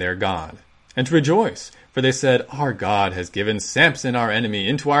Dagon their god, and to rejoice, for they said, 'Our God has given Samson our enemy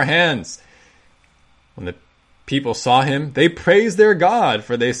into our hands.' When the people saw him, they praised their God,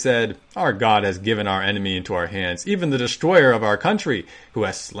 for they said, 'Our God has given our enemy into our hands, even the destroyer of our country, who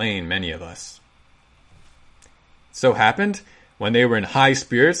has slain many of us.' It so happened, when they were in high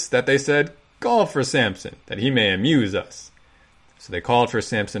spirits, that they said, 'Call for Samson, that he may amuse us.' So they called for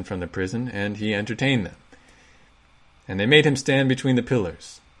Samson from the prison, and he entertained them. And they made him stand between the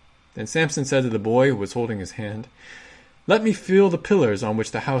pillars. Then Samson said to the boy who was holding his hand, 'Let me feel the pillars on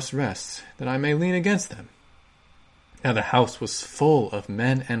which the house rests, that I may lean against them.' Now the house was full of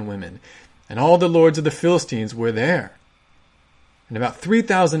men and women, and all the lords of the Philistines were there. And about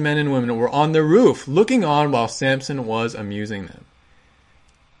 3,000 men and women were on the roof, looking on while Samson was amusing them.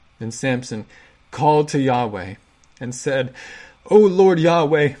 Then Samson called to Yahweh and said, 'O Lord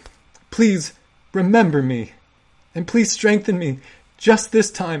Yahweh, please remember me, and please strengthen me just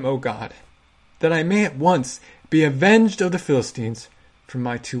this time, O God, that I may at once be avenged of the Philistines from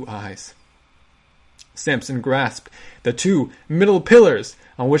my 2 eyes.' Samson grasped the 2 middle pillars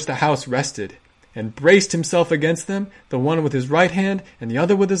on which the house rested, and braced himself against them, the one with his right hand and the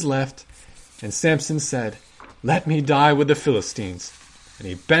other with his left. And Samson said, 'Let me die with the Philistines.' And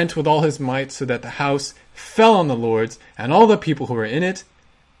he bent with all his might, so that the house fell on the lords and all the people who were in it.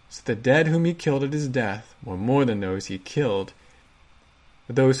 So the dead whom he killed at his death were more than those whom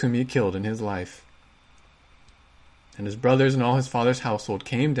he killed in his life. And his brothers and all his father's household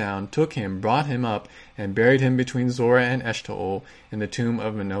came down, took him, brought him up, and buried him between Zorah and Eshtaol in the tomb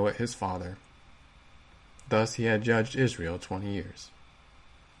of Manoah his father. Thus he had judged Israel 20 years.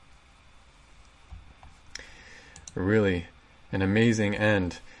 Really an amazing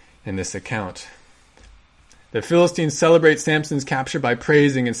end in this account. The Philistines celebrate Samson's capture by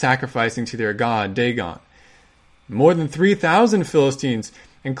praising and sacrificing to their god, Dagon. More than 3,000 Philistines,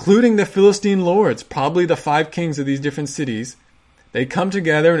 including the Philistine lords, probably the 5 kings of these different cities, they come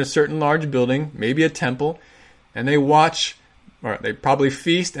together in a certain large building, maybe a temple, and they watch, or they probably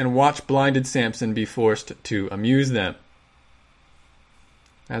feast and watch blinded Samson be forced to amuse them.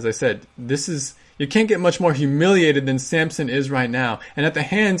 As I said, you can't get much more humiliated than Samson is right now, and at the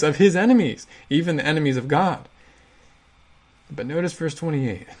hands of his enemies, even the enemies of God. But notice verse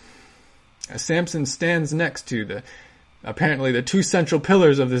 28. As Samson stands next to apparently the 2 central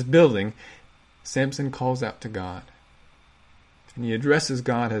pillars of this building, Samson calls out to God. And he addresses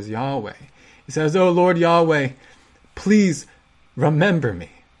God as Yahweh. He says, "O Lord Yahweh, please remember me."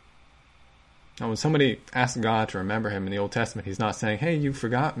 Now, when somebody asks God to remember him in the Old Testament, he's not saying, "Hey, you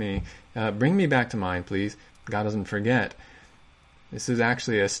forgot me. Bring me back to mind, please." God doesn't forget. This is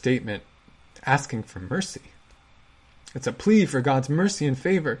actually a statement asking for mercy. It's a plea for God's mercy and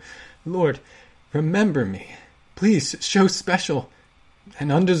favor. "Lord, remember me. Please show special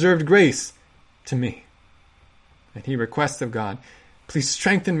and undeserved grace to me." And he requests of God, "Please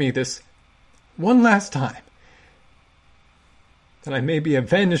strengthen me this one last time, that I may be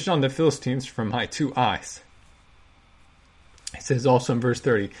avenged on the Philistines from my 2 eyes." It says also in verse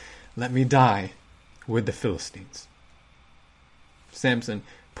 30, "Let me die with the Philistines." Samson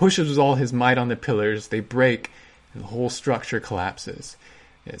pushes with all his might on the pillars. They break, and the whole structure collapses.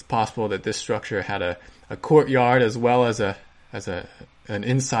 It's possible that this structure had a courtyard as well as an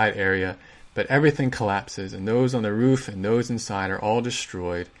inside area, but everything collapses, and those on the roof and those inside are all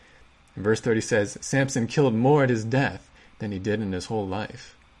destroyed. And verse 30 says, Samson killed more at his death than he did in his whole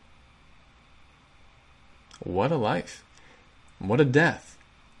life. What a life. What a death.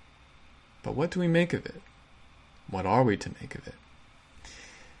 But what do we make of it? What are we to make of it?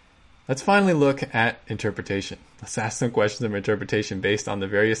 Let's finally look at interpretation. Let's ask some questions of interpretation based on the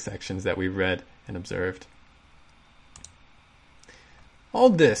various sections that we've read and observed. All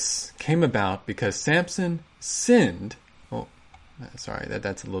this came about because Samson sinned. That's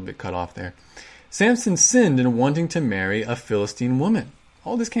a little bit cut off there. Samson sinned in wanting to marry a Philistine woman.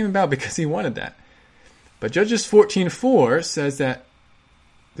 All this came about because he wanted that. But Judges 14:4 says that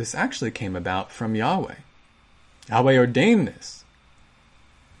this actually came about from Yahweh. Yahweh ordained this.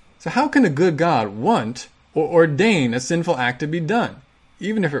 So how can a good God want or ordain a sinful act to be done,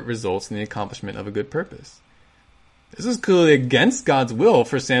 even if it results in the accomplishment of a good purpose? This is clearly against God's will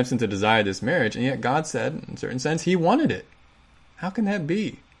for Samson to desire this marriage, and yet God said, in a certain sense, he wanted it. How can that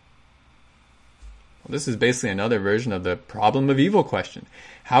be? Well, this is basically another version of the problem of evil question.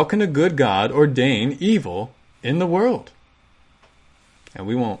 How can a good God ordain evil in the world? And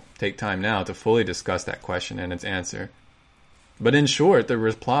we won't take time now to fully discuss that question and its answer. But in short,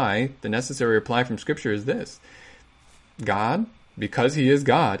 the necessary reply from Scripture is this. God, because he is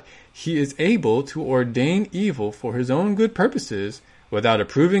God, he is able to ordain evil for his own good purposes without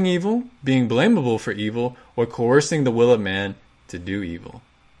approving evil, being blamable for evil, or coercing the will of man to do evil.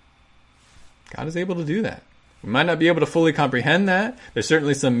 God is able to do that. We might not be able to fully comprehend that. There's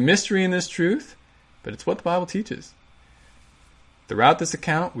certainly some mystery in this truth, but it's what the Bible teaches. Throughout this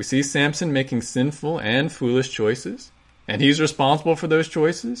account, we see Samson making sinful and foolish choices, and he's responsible for those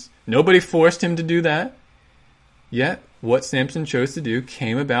choices. Nobody forced him to do that. Yet, what Samson chose to do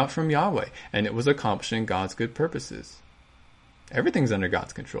came about from Yahweh, and it was accomplishing God's good purposes. Everything's under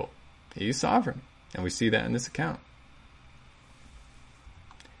God's control. He's sovereign, and we see that in this account.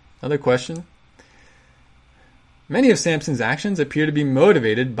 Another question. Many of Samson's actions appear to be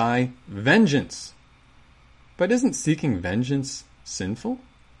motivated by vengeance. But isn't seeking vengeance sinful?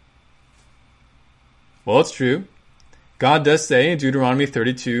 Well, it's true. God does say in Deuteronomy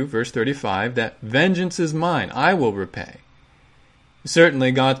 32, verse 35, that vengeance is mine, I will repay.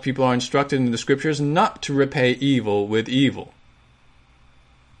 Certainly, God's people are instructed in the Scriptures not to repay evil with evil.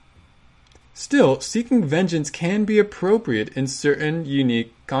 Still, seeking vengeance can be appropriate in certain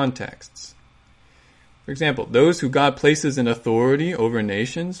unique contexts. For example, those who God places in authority over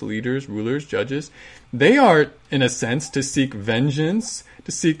nations, leaders, rulers, judges, they are, in a sense, to seek vengeance,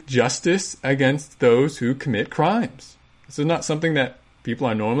 to seek justice against those who commit crimes. This is not something that people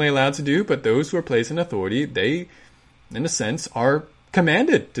are normally allowed to do, but those who are placed in authority, they, in a sense, are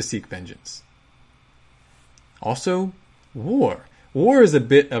commanded to seek vengeance. Also, war. War is a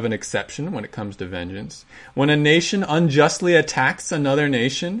bit of an exception when it comes to vengeance. When a nation unjustly attacks another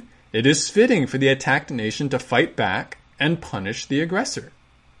nation, it is fitting for the attacked nation to fight back and punish the aggressor.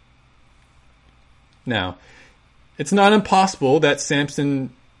 Now, it's not impossible that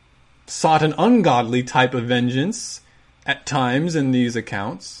Samson sought an ungodly type of vengeance at times in these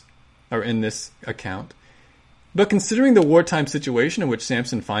accounts, or in this account. But considering the wartime situation in which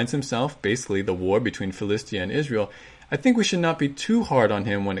Samson finds himself, basically the war between Philistia and Israel, I think we should not be too hard on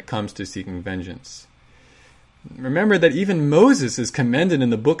him when it comes to seeking vengeance. Remember that even Moses is commended in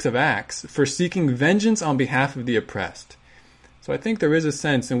the books of Acts for seeking vengeance on behalf of the oppressed. So I think there is a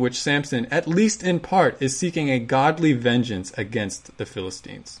sense in which Samson, at least in part, is seeking a godly vengeance against the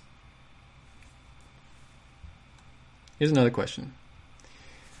Philistines. Here's another question.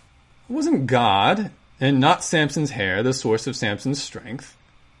 Wasn't God, and not Samson's hair, the source of Samson's strength?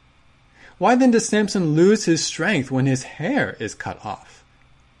 Why then does Samson lose his strength when his hair is cut off?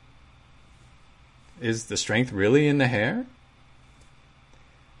 Is the strength really in the hair?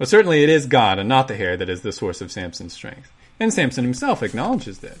 Well, certainly it is God and not the hair that is the source of Samson's strength. And Samson himself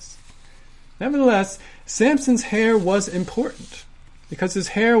acknowledges this. Nevertheless, Samson's hair was important because his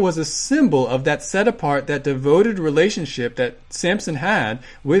hair was a symbol of that set apart, that devoted relationship that Samson had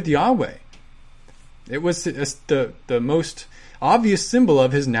with Yahweh. It was the most obvious symbol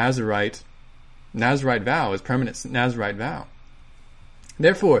of his Nazirite vow, his permanent Nazirite vow.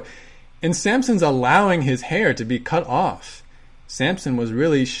 Therefore, in Samson's allowing his hair to be cut off, Samson was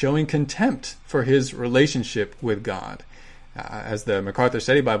really showing contempt for his relationship with God. As the MacArthur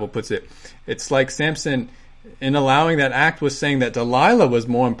Study Bible puts it, it's like Samson, in allowing that act, was saying that Delilah was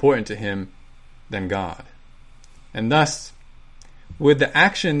more important to him than God. And thus, with the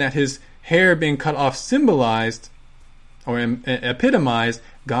action that his hair being cut off symbolized or epitomized,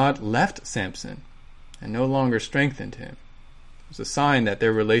 God left Samson and no longer strengthened him. It was a sign that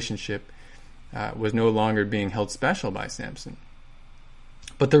their relationship was no longer being held special by Samson.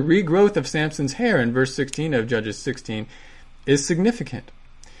 But the regrowth of Samson's hair in verse 16 of Judges 16 is significant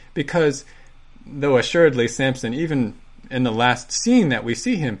because though assuredly Samson, even in the last scene that we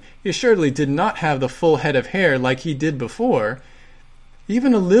see him, he assuredly did not have the full head of hair like he did before,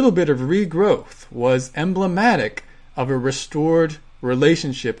 even a little bit of regrowth was emblematic of a restored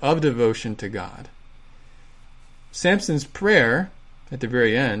relationship of devotion to God. Samson's prayer at the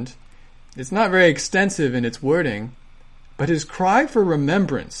very end is not very extensive in its wording, but his cry for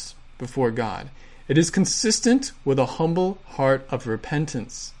remembrance before God, it is consistent with a humble heart of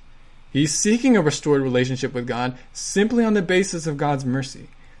repentance. He's seeking a restored relationship with God simply on the basis of God's mercy.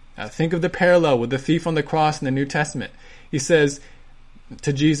 Think of the parallel with the thief on the cross in the New Testament. He says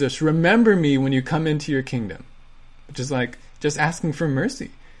to Jesus, "Remember me when you come into your kingdom," which is like just asking for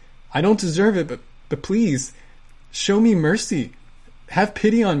mercy. I don't deserve it, but please show me mercy. Have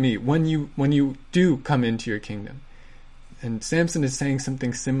pity on me when you do come into your kingdom. And Samson is saying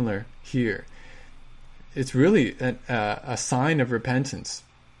something similar here. It's really a sign of repentance.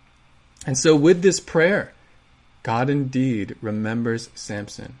 And so with this prayer, God indeed remembers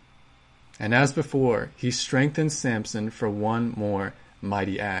Samson. And as before, he strengthens Samson for one more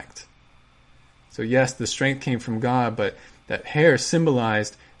mighty act. So yes, the strength came from God, but that hair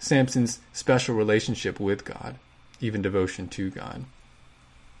symbolized Samson's special relationship with God, even devotion to God.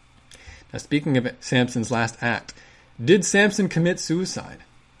 Now, speaking of Samson's last act, did Samson commit suicide?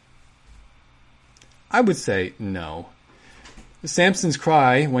 I would say no. Samson's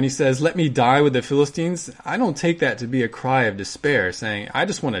cry, when he says, "Let me die with the Philistines," I don't take that to be a cry of despair, saying, "I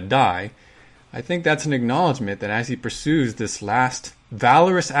just want to die." I think that's an acknowledgement that as he pursues this last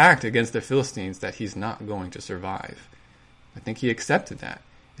valorous act against the Philistines, that he's not going to survive. I think he accepted that.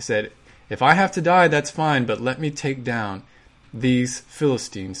 He said, if I have to die, that's fine, but let me take down these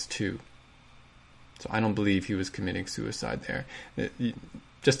Philistines too. So I don't believe he was committing suicide there.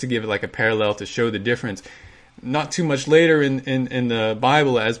 Just to give it like a parallel to show the difference, not too much later in the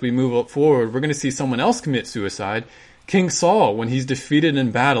Bible, as we move forward, we're going to see someone else commit suicide. King Saul, when he's defeated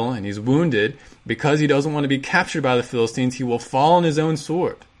in battle and he's wounded, because he doesn't want to be captured by the Philistines, he will fall on his own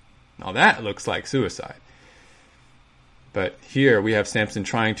sword. Now that looks like suicide. But here we have Samson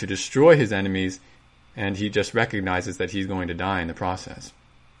trying to destroy his enemies, and he just recognizes that he's going to die in the process.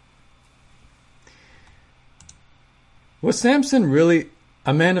 Was Samson really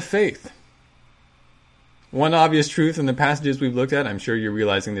a man of faith? One obvious truth in the passages we've looked at, I'm sure you're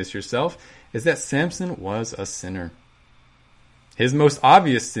realizing this yourself, is that Samson was a sinner. His most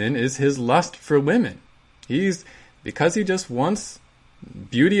obvious sin is his lust for women. Because he just wants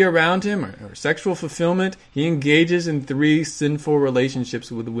beauty around him or sexual fulfillment, he engages in 3 sinful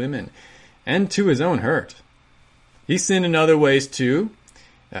relationships with women, and to his own hurt. He sinned in other ways too,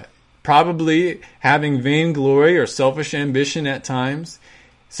 probably having vainglory or selfish ambition at times.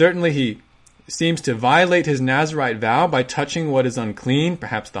 Certainly he seems to violate his Nazirite vow by touching what is unclean,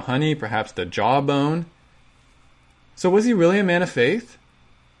 perhaps the honey, perhaps the jawbone. So was he really a man of faith?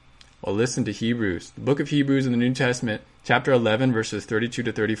 Well, listen to Hebrews. The book of Hebrews in the New Testament, chapter 11, verses 32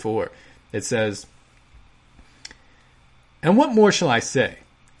 to 34. It says, "And what more shall I say?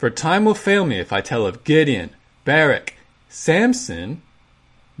 For time will fail me if I tell of Gideon, Barak, Samson,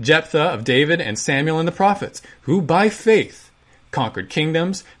 Jephthah of David, and Samuel and the prophets, who by faith conquered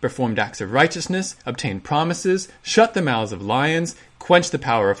kingdoms, performed acts of righteousness, obtained promises, shut the mouths of lions, quenched the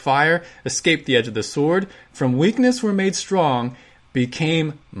power of fire, escaped the edge of the sword, from weakness were made strong,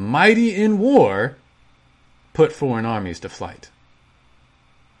 became mighty in war, put foreign armies to flight."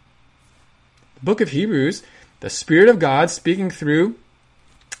 The book of Hebrews, the Spirit of God speaking through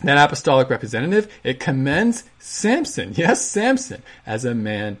that apostolic representative, it commends Samson, yes, Samson, as a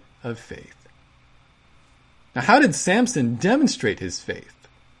man of faith. Now, how did Samson demonstrate his faith?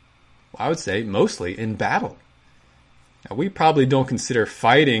 Well, I would say mostly in battle. Now, we probably don't consider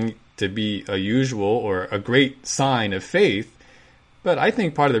fighting to be a usual or a great sign of faith, but I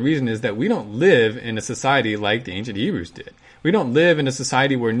think part of the reason is that we don't live in a society like the ancient Hebrews did. We don't live in a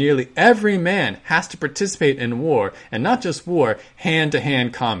society where nearly every man has to participate in war, and not just war,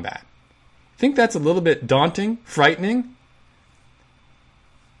 hand-to-hand combat. Think that's a little bit daunting, frightening?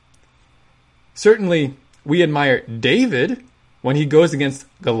 Certainly, we admire David when he goes against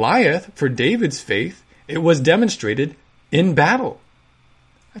Goliath. For David's faith, it was demonstrated in battle.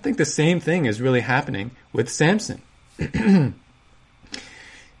 I think the same thing is really happening with Samson.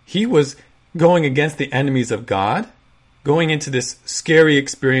 He was going against the enemies of God, going into this scary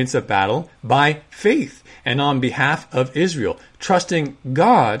experience of battle by faith and on behalf of Israel, trusting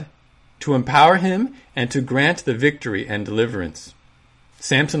God to empower him and to grant the victory and deliverance.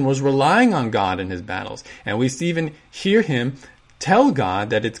 Samson was relying on God in his battles, and we even hear him tell God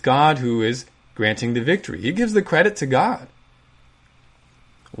that it's God who is granting the victory. He gives the credit to God.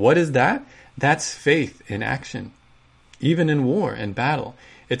 What is that? That's faith in action, even in war and battle.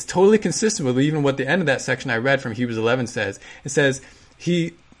 It's totally consistent with even what the end of that section I read from Hebrews 11 says. It says,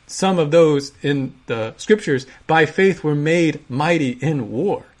 some of those in the scriptures by faith were made mighty in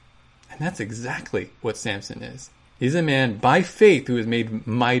war. And that's exactly what Samson is. He's a man by faith who is made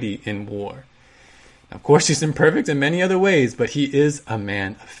mighty in war. Now, of course, he's imperfect in many other ways, but he is a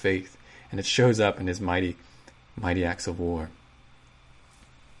man of faith. And it shows up in his mighty, mighty acts of war.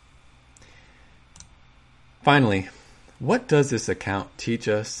 Finally, what does this account teach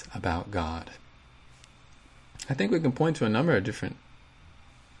us about God? I think we can point to a number of different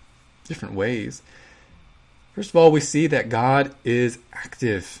ways. First of all, we see that God is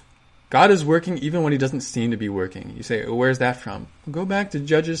active. God is working even when he doesn't seem to be working. You say, where's that from? Well, go back to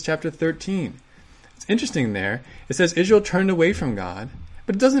Judges chapter 13. It's interesting there. It says Israel turned away from God,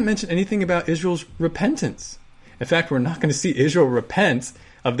 but it doesn't mention anything about Israel's repentance. In fact, we're not going to see Israel repent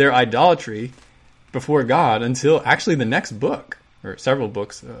of their idolatry before God until actually the next book, or several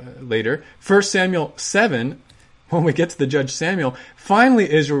books later. 1 Samuel 7, when we get to the judge Samuel, finally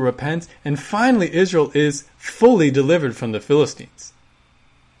Israel repents, and finally Israel is fully delivered from the Philistines.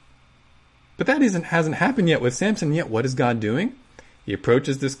 But that hasn't happened yet with Samson. Yet what is God doing? He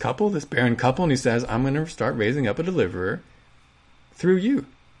approaches this couple, this barren couple, and he says, I'm going to start raising up a deliverer through you.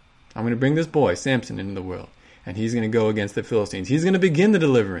 I'm going to bring this boy, Samson, into the world, and he's going to go against the Philistines. He's going to begin the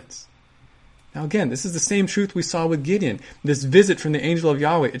deliverance. Now again, this is the same truth we saw with Gideon. This visit from the angel of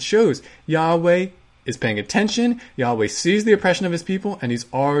Yahweh, it shows Yahweh is paying attention, Yahweh sees the oppression of his people, and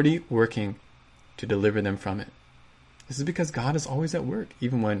he's already working to deliver them from it. This is because God is always at work,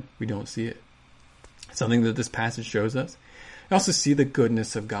 even when we don't see it. Something that this passage shows us. We also see the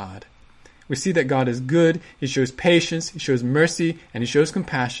goodness of God. We see that God is good, he shows patience, he shows mercy, and he shows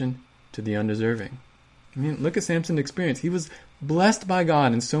compassion to the undeserving. I mean, look at Samson's experience. He was blessed by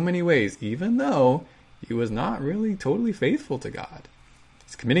God in so many ways, even though he was not really totally faithful to God.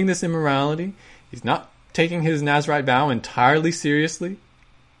 He's committing this immorality. He's not taking his Nazirite vow entirely seriously.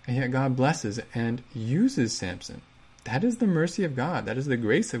 And yet God blesses and uses Samson. That is the mercy of God. That is the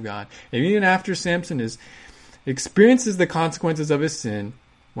grace of God. And even after Samson experiences the consequences of his sin,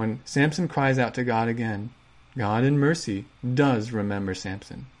 when Samson cries out to God again, God in mercy does remember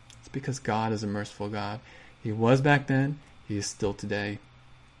Samson. It's because God is a merciful God. He was back then. He is still today.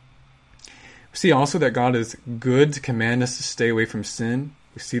 We see also that God is good to command us to stay away from sin.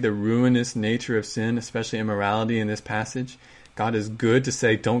 We see the ruinous nature of sin, especially immorality in this passage. God is good to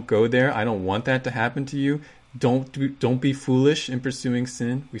say, don't go there. I don't want that to happen to you. Don't be foolish in pursuing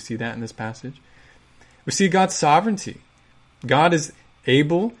sin. We see that in this passage. We see God's sovereignty. God is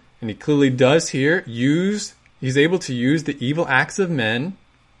able, and he clearly does here, he's able to use the evil acts of men,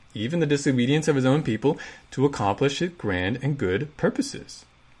 even the disobedience of his own people, to accomplish his grand and good purposes.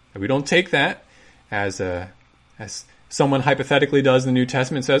 And we don't take that as someone hypothetically does in the New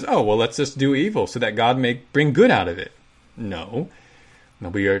Testament, says, oh, well, let's just do evil so that God may bring good out of it. No,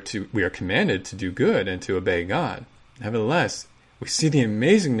 we are commanded to do good and to obey God. Nevertheless, we see the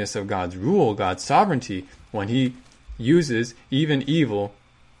amazingness of God's rule, God's sovereignty, when he uses even evil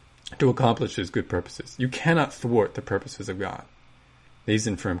to accomplish his good purposes. You cannot thwart the purposes of God. He's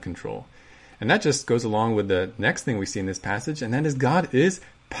in firm control. And that just goes along with the next thing we see in this passage, and that is God is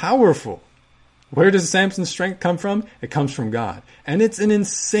powerful. Where does Samson's strength come from? It comes from God. And it's an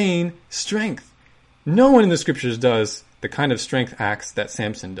insane strength. No one in the scriptures does the kind of strength acts that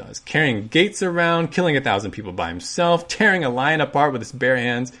Samson does. Carrying gates around, killing 1,000 people by himself, tearing a lion apart with his bare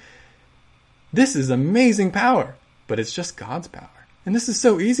hands. This is amazing power, but it's just God's power. And this is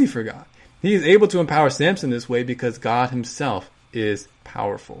so easy for God. He is able to empower Samson this way because God himself is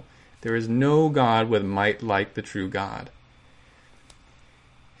powerful. There is no God with might like the true God.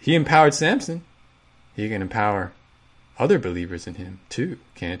 He empowered Samson. He can empower other believers in him too,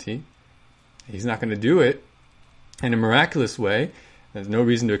 can't he? He's not going to do it in a miraculous way. There's no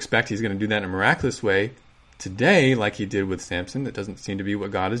reason to expect he's going to do that in a miraculous way today like he did with Samson. That doesn't seem to be what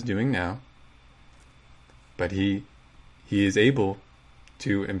God is doing now. But he is able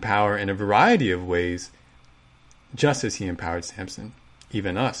to empower in a variety of ways, just as he empowered Samson,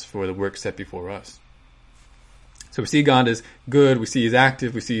 even us, for the work set before us. So we see God is good, we see he's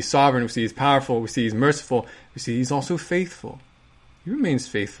active, we see he's sovereign, we see he's powerful, we see he's merciful, we see he's also faithful. He remains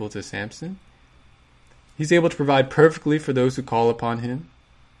faithful to Samson. He's able to provide perfectly for those who call upon him,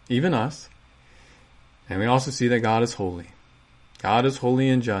 even us. And we also see that God is holy. God is holy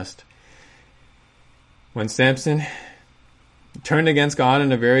and just. When Samson turned against God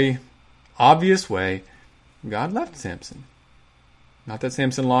in a very obvious way, God left Samson. Not that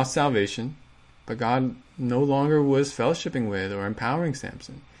Samson lost salvation, but God no longer was fellowshipping with or empowering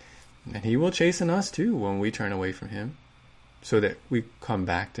Samson. And he will chasten us too when we turn away from him, so that we come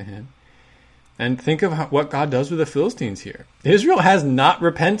back to him. And think of what God does with the Philistines here. Israel has not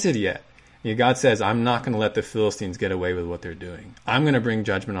repented yet. And God says, I'm not going to let the Philistines get away with what they're doing. I'm going to bring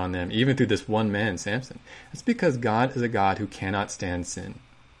judgment on them, even through this one man, Samson. That's because God is a God who cannot stand sin.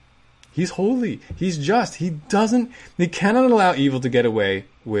 He's holy. He's just. He cannot allow evil to get away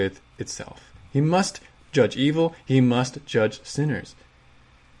with itself. He must judge evil. He must judge sinners.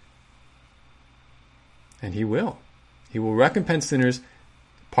 And he will. He will recompense sinners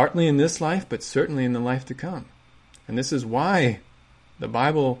partly in this life, but certainly in the life to come. And this is why the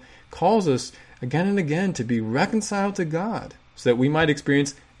Bible calls us again and again to be reconciled to God, so that we might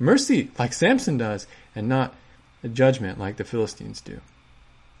experience mercy like Samson does, and not a judgment like the Philistines do.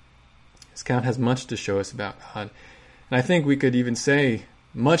 This account has much to show us about God. And I think we could even say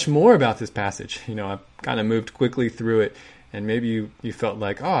much more about this passage. I've kind of moved quickly through it, and maybe you felt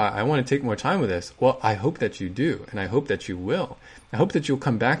like, I want to take more time with this. Well, I hope that you do, and I hope that you will. I hope that you'll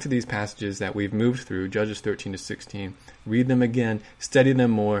come back to these passages that we've moved through, Judges 13 to 16, read them again, study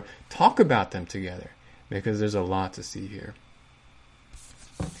them more, talk about them together, because there's a lot to see here.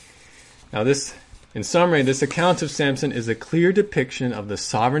 Now in summary, this account of Samson is a clear depiction of the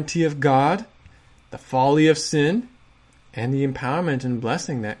sovereignty of God, the folly of sin, and the empowerment and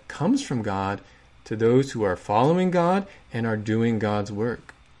blessing that comes from God to those who are following God and are doing God's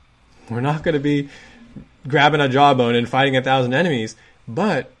work. We're not going to be grabbing a jawbone and fighting 1,000 enemies,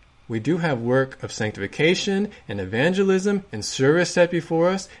 but we do have work of sanctification and evangelism and service set before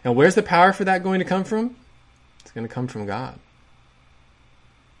us. And where's the power for that going to come from? It's going to come from God.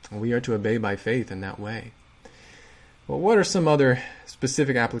 And we are to obey by faith in that way. Well, what are some other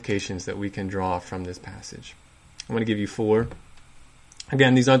specific applications that we can draw from this passage? I'm going to give you 4.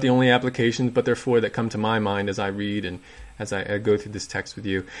 Again, these aren't the only applications, but they're 4 that come to my mind as I read and as I go through this text with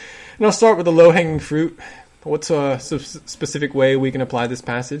you. And I'll start with the low-hanging fruit. What's a specific way we can apply this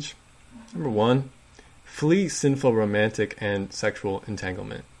passage? Number 1, flee sinful romantic and sexual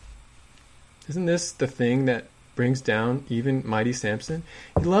entanglement. Isn't this the thing that brings down even mighty Samson?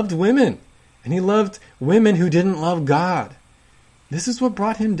 He loved women, and he loved women who didn't love God. This is what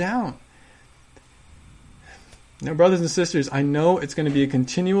brought him down. Now, brothers and sisters, I know it's going to be a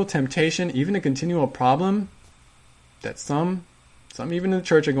continual temptation, even a continual problem, that some even in the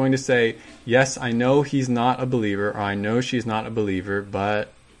church are going to say, yes, I know he's not a believer, or I know she's not a believer,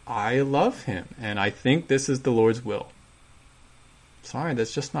 but I love him, and I think this is the Lord's will. Sorry,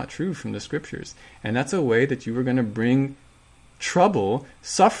 that's just not true from the Scriptures. And that's a way that you are going to bring trouble,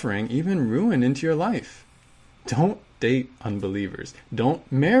 suffering, even ruin into your life. Don't date unbelievers. Don't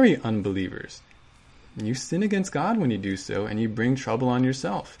marry unbelievers. You sin against God when you do so, and you bring trouble on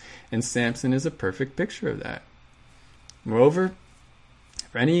yourself. And Samson is a perfect picture of that. Moreover,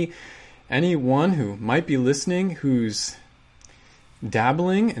 for anyone who might be listening who's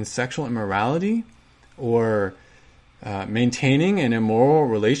dabbling in sexual immorality or maintaining an immoral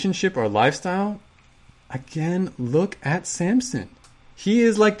relationship or lifestyle, again, look at Samson. He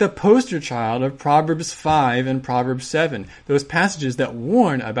is like the poster child of Proverbs 5 and Proverbs 7, those passages that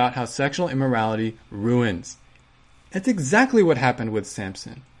warn about how sexual immorality ruins. That's exactly what happened with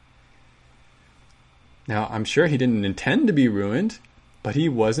Samson. Now, I'm sure he didn't intend to be ruined, but he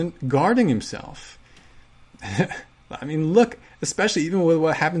wasn't guarding himself. I mean, look, especially even with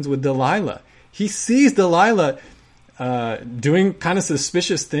what happens with Delilah. He sees Delilah doing kind of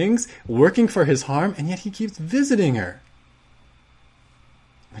suspicious things, working for his harm, and yet he keeps visiting her.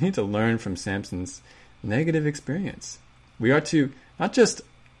 We need to learn from Samson's negative experience. We are to not just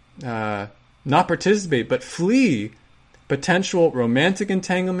not participate, but flee potential romantic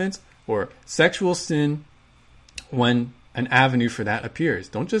entanglement or sexual sin when an avenue for that appears.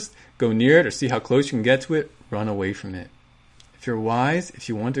 Don't just go near it or see how close you can get to it. Run away from it. If you're wise, if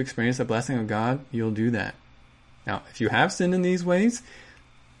you want to experience the blessing of God, you'll do that. Now, if you have sinned in these ways,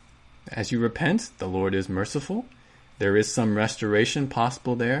 as you repent, the Lord is merciful. There is some restoration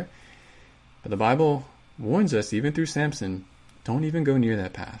possible there. But the Bible warns us, even through Samson, don't even go near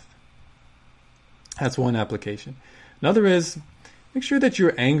that path. That's one application. Another is, make sure that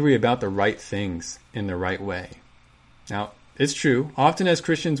you're angry about the right things in the right way. Now, it's true. Often as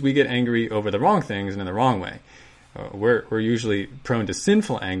Christians, we get angry over the wrong things and in the wrong way. We're usually prone to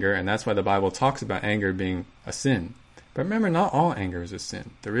sinful anger, and that's why the Bible talks about anger being a sin. But remember, not all anger is a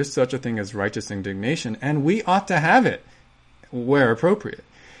sin. There is such a thing as righteous indignation, and we ought to have it where appropriate.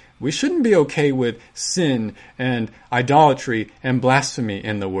 We shouldn't be okay with sin and idolatry and blasphemy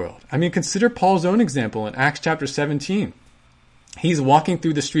in the world. I mean, consider Paul's own example in Acts chapter 17. He's walking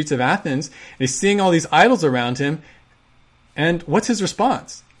through the streets of Athens, and he's seeing all these idols around him, and what's his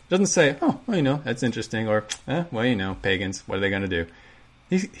response? He doesn't say, oh, well, that's interesting, or, pagans, what are they going to do?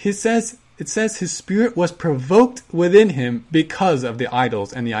 It says his spirit was provoked within him because of the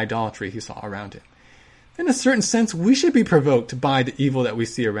idols and the idolatry he saw around him. In a certain sense, we should be provoked by the evil that we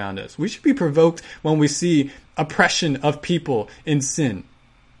see around us. We should be provoked when we see oppression of people in sin.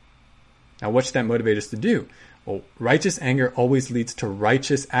 Now, what should that motivate us to do? Well, righteous anger always leads to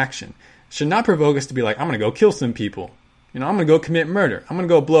righteous action. It should not provoke us to be like, I'm going to go kill some people. I'm going to go commit murder. I'm going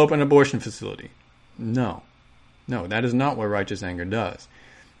to go blow up an abortion facility. No, that is not what righteous anger does.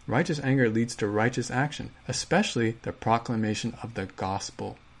 Righteous anger leads to righteous action, especially the proclamation of the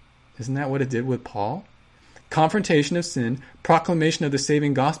gospel. Isn't that what it did with Paul? confrontation of sin, proclamation of the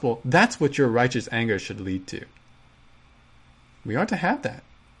saving gospel, that's what your righteous anger should lead to. We are to have that,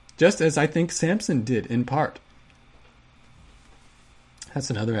 just as I think Samson did in part.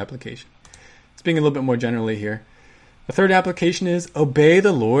 That's another application. Speaking a little bit more generally here, the third application is obey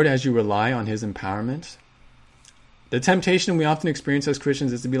the Lord as you rely on his empowerment. The temptation we often experience as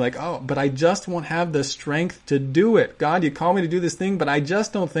Christians is to be like, oh, but I just won't have the strength to do it. God, you call me to do this thing, but I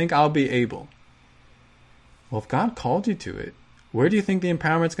just don't think I'll be able. Well, if God called you to it, where do you think the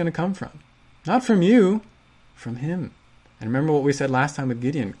empowerment's going to come from? Not from you, from him. And remember what we said last time with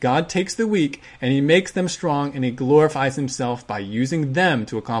Gideon. God takes the weak and he makes them strong and he glorifies himself by using them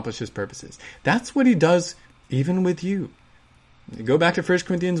to accomplish his purposes. That's what he does even with you. You go back to 1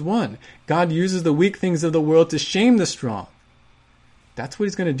 Corinthians 1. God uses the weak things of the world to shame the strong. That's what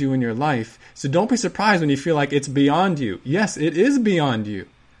he's going to do in your life. So don't be surprised when you feel like it's beyond you. Yes, it is beyond you.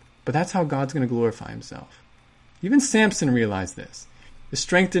 But that's how God's going to glorify himself. Even Samson realized this. The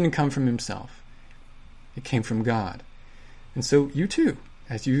strength didn't come from himself. It came from God. And so you too,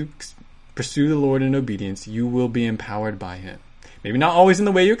 as you pursue the Lord in obedience, you will be empowered by him. Maybe not always in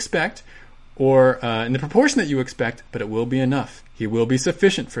the way you expect, or in the proportion that you expect, but it will be enough. He will be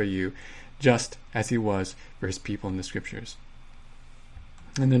sufficient for you, just as he was for his people in the scriptures.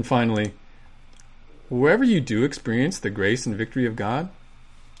 And then finally, wherever you do experience the grace and victory of God,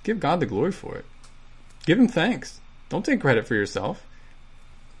 give God the glory for it. Give him thanks. Don't take credit for yourself.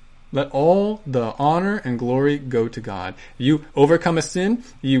 Let all the honor and glory go to God. You overcome a sin,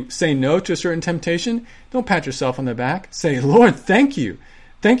 you say no to a certain temptation, don't pat yourself on the back. Say, Lord, thank you.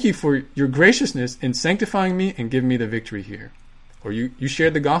 Thank you for your graciousness in sanctifying me and giving me the victory here. Or you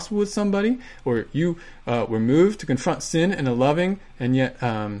shared the gospel with somebody, or you were moved to confront sin in a loving and yet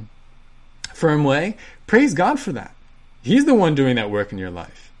firm way. Praise God for that. He's the one doing that work in your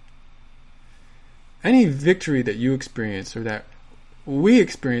life. Any victory that you experience or that we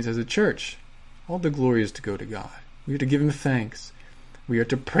experience as a church, all the glory is to go to God. We are to give him thanks. We are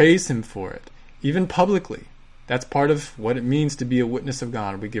to praise him for it, even publicly. That's part of what it means to be a witness of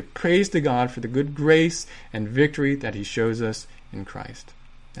God. We give praise to God for the good grace and victory that he shows us in Christ.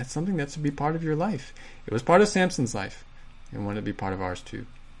 That's something that should be part of your life. It was part of Samson's life, and want it to be part of ours too.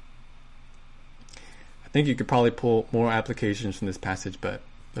 I think you could probably pull more applications from this passage, but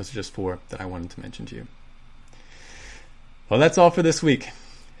those are just 4 that I wanted to mention to you. Well, that's all for this week.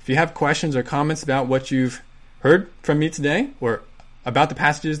 If you have questions or comments about what you've heard from me today or about the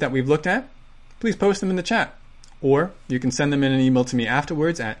passages that we've looked at, please post them in the chat. Or you can send them in an email to me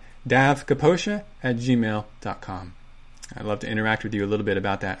afterwards at davkaposha@gmail.com. I'd love to interact with you a little bit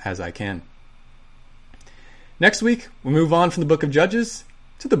about that as I can. Next week, we'll move on from the book of Judges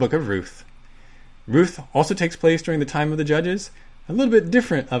to the book of Ruth. Ruth also takes place during the time of the Judges, a little bit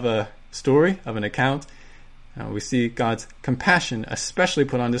different of a story, of an account. We see God's compassion especially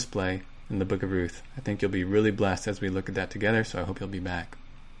put on display in the book of Ruth. I think you'll be really blessed as we look at that together, so I hope you'll be back.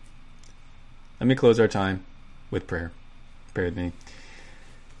 Let me close our time with prayer. Pray with me.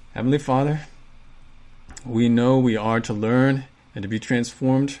 Heavenly Father, we know we are to learn and to be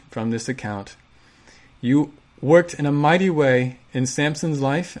transformed from this account. You worked in a mighty way in Samson's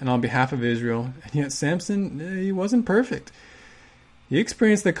life and on behalf of Israel, and yet Samson, he wasn't perfect. He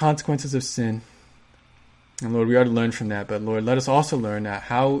experienced the consequences of sin. And Lord, we are to learn from that, but Lord, let us also learn that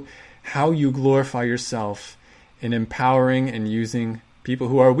how you glorify yourself in empowering and using people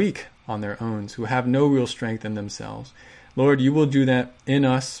who are weak on their own, who have no real strength in themselves. Lord, you will do that in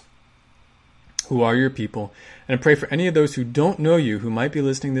us, who are your people. And I pray for any of those who don't know you, who might be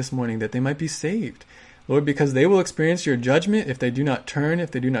listening this morning, that they might be saved. Lord, because they will experience your judgment if they do not turn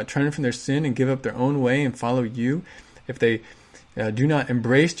from their sin and give up their own way and follow you, if they do not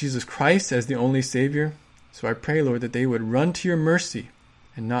embrace Jesus Christ as the only Savior. So I pray, Lord, that they would run to your mercy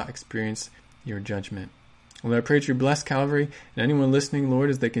and not experience your judgment. Lord, I pray that you bless Calvary and anyone listening, Lord,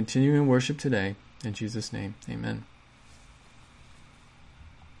 as they continue in worship today. In Jesus' name, amen.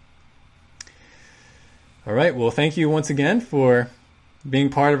 All right, well, thank you once again for being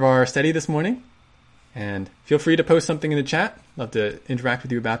part of our study this morning. And feel free to post something in the chat. Love to interact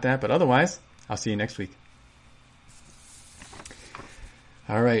with you about that. But otherwise, I'll see you next week.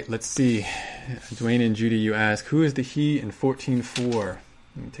 All right, let's see. Dwayne and Judy, you ask, who is the he in 14:4?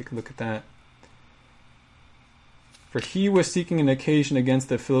 Let me take a look at that. For he was seeking an occasion against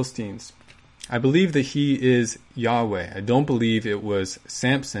the Philistines. I believe that he is Yahweh. I don't believe it was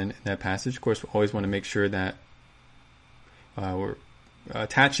Samson in that passage. Of course, we always want to make sure that we're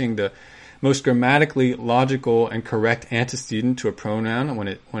attaching the most grammatically logical and correct antecedent to a pronoun when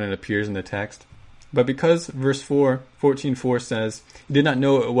it appears in the text. But because verse 14:4 says, he did not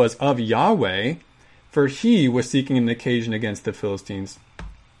know it was of Yahweh, for he was seeking an occasion against the Philistines.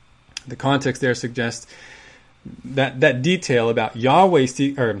 The context there suggests that detail about Yahweh,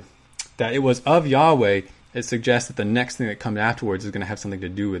 or that it was of Yahweh, it suggests that the next thing that comes afterwards is going to have something to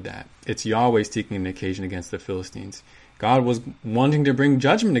do with that. It's Yahweh seeking an occasion against the Philistines. God was wanting to bring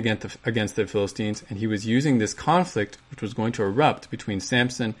judgment against the Philistines, and he was using this conflict, which was going to erupt between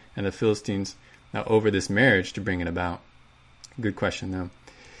Samson and the Philistines over this marriage, to bring it about. Good question, though.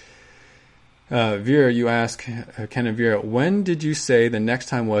 Vera, you ask, Ken and Vera, when did you say the next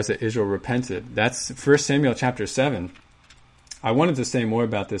time was that Israel repented? That's 1 Samuel chapter 7. I wanted to say more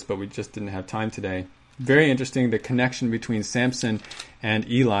about this, but we just didn't have time today. Very interesting, the connection between Samson and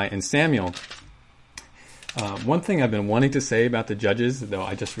Eli and Samuel. One thing I've been wanting to say about the judges, though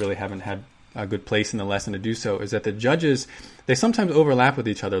I just really haven't had a good place in the lesson to do so, is that the judges, they sometimes overlap with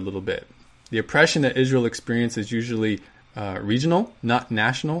each other a little bit. The oppression that Israel experiences is usually regional, not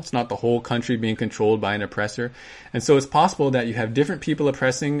national. It's not the whole country being controlled by an oppressor. And so it's possible that you have different people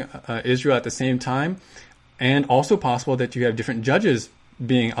oppressing Israel at the same time, and also possible that you have different judges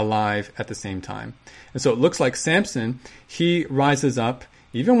being alive at the same time. And so it looks like Samson, he rises up,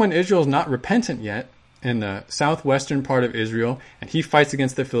 even when Israel is not repentant yet, in the southwestern part of Israel, and he fights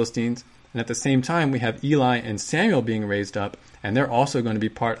against the Philistines. And at the same time, we have Eli and Samuel being raised up, and they're also going to be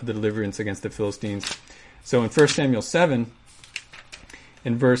part of the deliverance against the Philistines. So in 1 Samuel 7,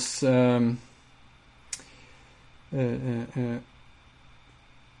 in verse, let me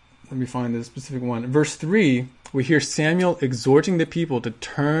find the specific one. Verse 3, we hear Samuel exhorting the people to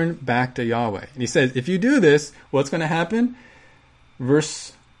turn back to Yahweh. And he says, if you do this, what's going to happen? At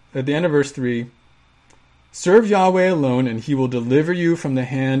the end of verse 3, serve Yahweh alone, and he will deliver you from the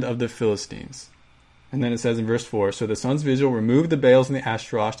hand of the Philistines. And then it says in verse 4, so the sons of Israel removed the Baals and the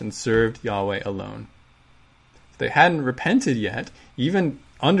Ashtaroth and served Yahweh alone. They hadn't repented yet, even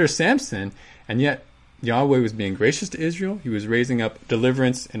under Samson, and yet Yahweh was being gracious to Israel. He was raising up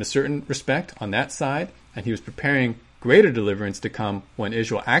deliverance in a certain respect on that side, and he was preparing greater deliverance to come when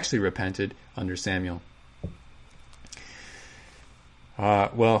Israel actually repented under Samuel.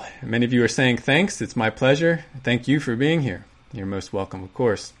 Well, many of you are saying thanks. It's my pleasure. Thank you for being here. You're most welcome, of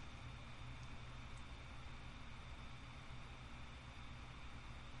course.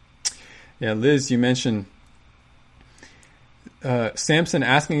 Yeah, Liz, you mentioned Samson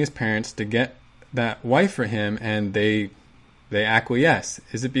asking his parents to get that wife for him, and they acquiesce.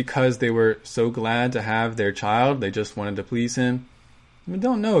 Is it because they were so glad to have their child? They just wanted to please him? I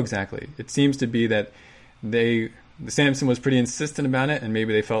don't know exactly. It seems to be that Samson was pretty insistent about it, and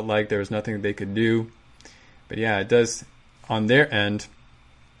maybe they felt like there was nothing they could do. But yeah, it does on their end.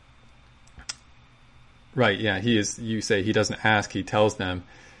 Right, yeah, you say he doesn't ask, he tells them.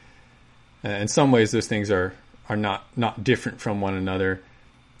 In some ways, those things are not different from one another.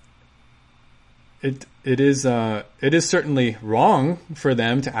 It is certainly wrong for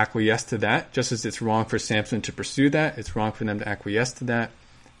them to acquiesce to that, just as it's wrong for Samson to pursue that. It's wrong for them to acquiesce to that.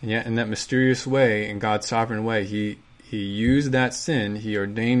 And yet, in that mysterious way, in God's sovereign way, he used that sin, he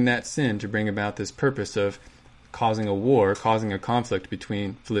ordained that sin to bring about this purpose of causing a war, causing a conflict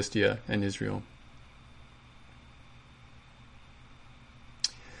between Philistia and Israel.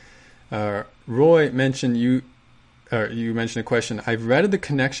 Roy mentioned you mentioned a question. I've read the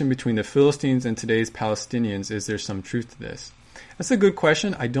connection between the Philistines and today's Palestinians. Is there some truth to this? That's a good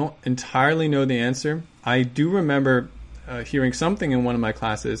question. I don't entirely know the answer. I do remember hearing something in one of my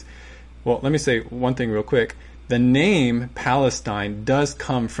classes. Well, let me say one thing real quick. The name Palestine does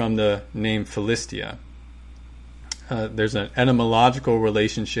come from the name Philistia. There's an etymological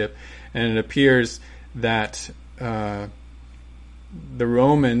relationship, and it appears that the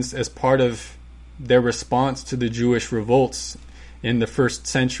Romans, as part of their response to the Jewish revolts in the 1st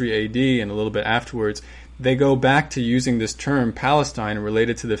century AD and a little bit afterwards, they go back to using this term Palestine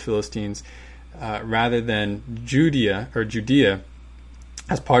related to the Philistines rather than Judea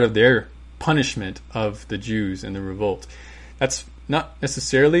as part of their punishment of the Jews in the revolt. That's not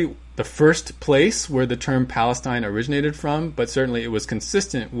necessarily the first place where the term Palestine originated from, but certainly it was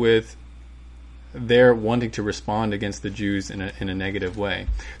consistent with their wanting to respond against the Jews in a negative way.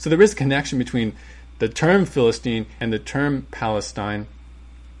 So there is a connection between the term Philistine and the term Palestine,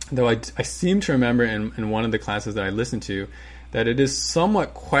 though I seem to remember in one of the classes that I listened to that it is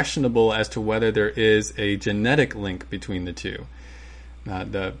somewhat questionable as to whether there is a genetic link between the two.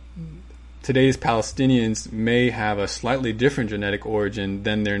 Today's Palestinians may have a slightly different genetic origin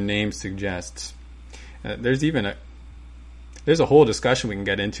than their name suggests. There's a whole discussion we can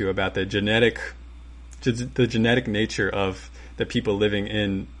get into about the genetic nature of the people living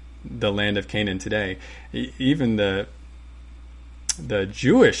in the land of Canaan today. Even the the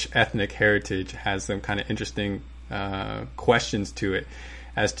Jewish ethnic heritage has some kind of interesting questions to it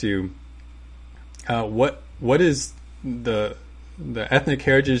as to what is the ethnic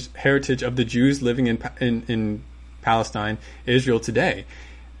heritage of the Jews living in Palestine, Israel today.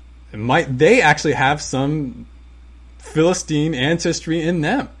 Might they actually have some Philistine ancestry in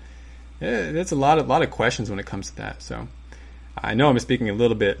them? That's a lot of questions when it comes to that. So I know I'm speaking a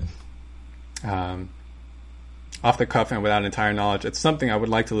little bit off the cuff and without entire knowledge. It's something I would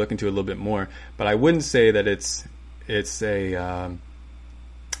like to look into a little bit more, but I wouldn't say that it's a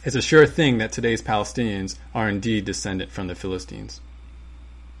sure thing that today's Palestinians are indeed descendant from the Philistines.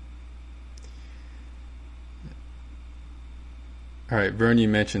 All right, Vern, you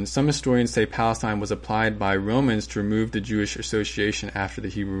mentioned some historians say Palestine was applied by Romans to remove the Jewish association after the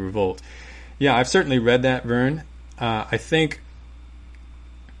Hebrew revolt. Yeah, I've certainly read that, Vern. I think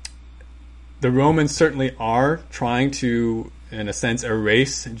the Romans certainly are trying to, in a sense,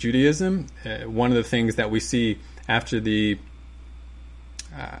 erase Judaism. One of the things that we see after the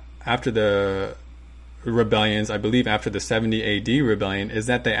rebellions, I believe after the 70 AD rebellion, is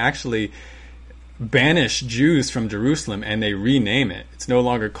that they actually banish Jews from Jerusalem and they rename it. It's no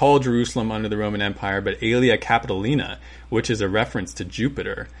longer called Jerusalem under the Roman Empire, but Aelia Capitolina, which is a reference to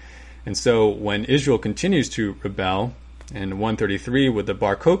Jupiter. And so when Israel continues to rebel in 133 with the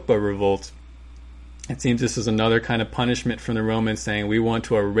Bar Kokhba revolt, it seems this is another kind of punishment from the Romans saying we want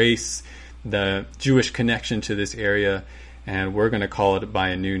to erase the Jewish connection to this area and we're going to call it by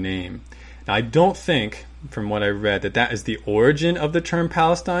a new name. Now, I don't think, from what I've read, that is the origin of the term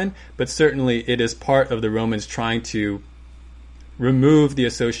Palestine, but certainly it is part of the Romans trying to remove the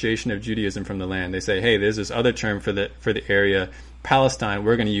association of Judaism from the land. They say, hey, there's this other term for the area, Palestine,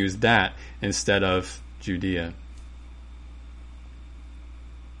 we're going to use that instead of Judea.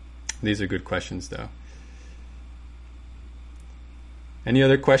 These are good questions, though. Any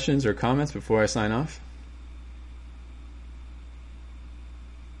other questions or comments before I sign off?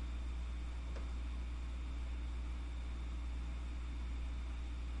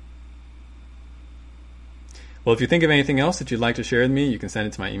 Well, if you think of anything else that you'd like to share with me, you can send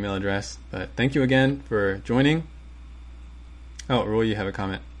it to my email address. But thank you again for joining. Oh, Roy, you have a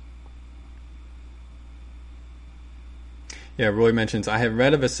comment. Yeah, Roy mentions, I have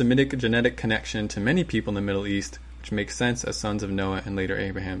read of a Semitic genetic connection to many people in the Middle East, which makes sense as sons of Noah and later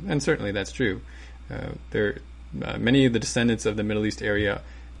Abraham. And certainly that's true. Many of the descendants of the Middle East area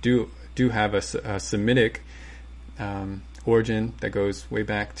do have a Semitic origin that goes way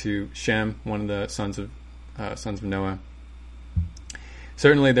back to Shem, one of the sons of Noah.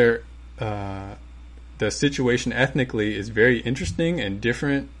 Certainly the situation ethnically is very interesting and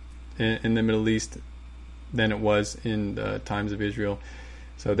different in the Middle East than it was in the times of Israel.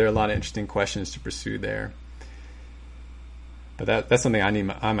 So there are a lot of interesting questions to pursue there. But that's something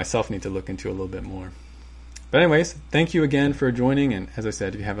I myself need to look into a little bit more. But anyways, thank you again for joining. And as I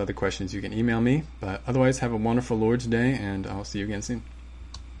said, if you have other questions, you can email me. But otherwise, have a wonderful Lord's Day, and I'll see you again soon.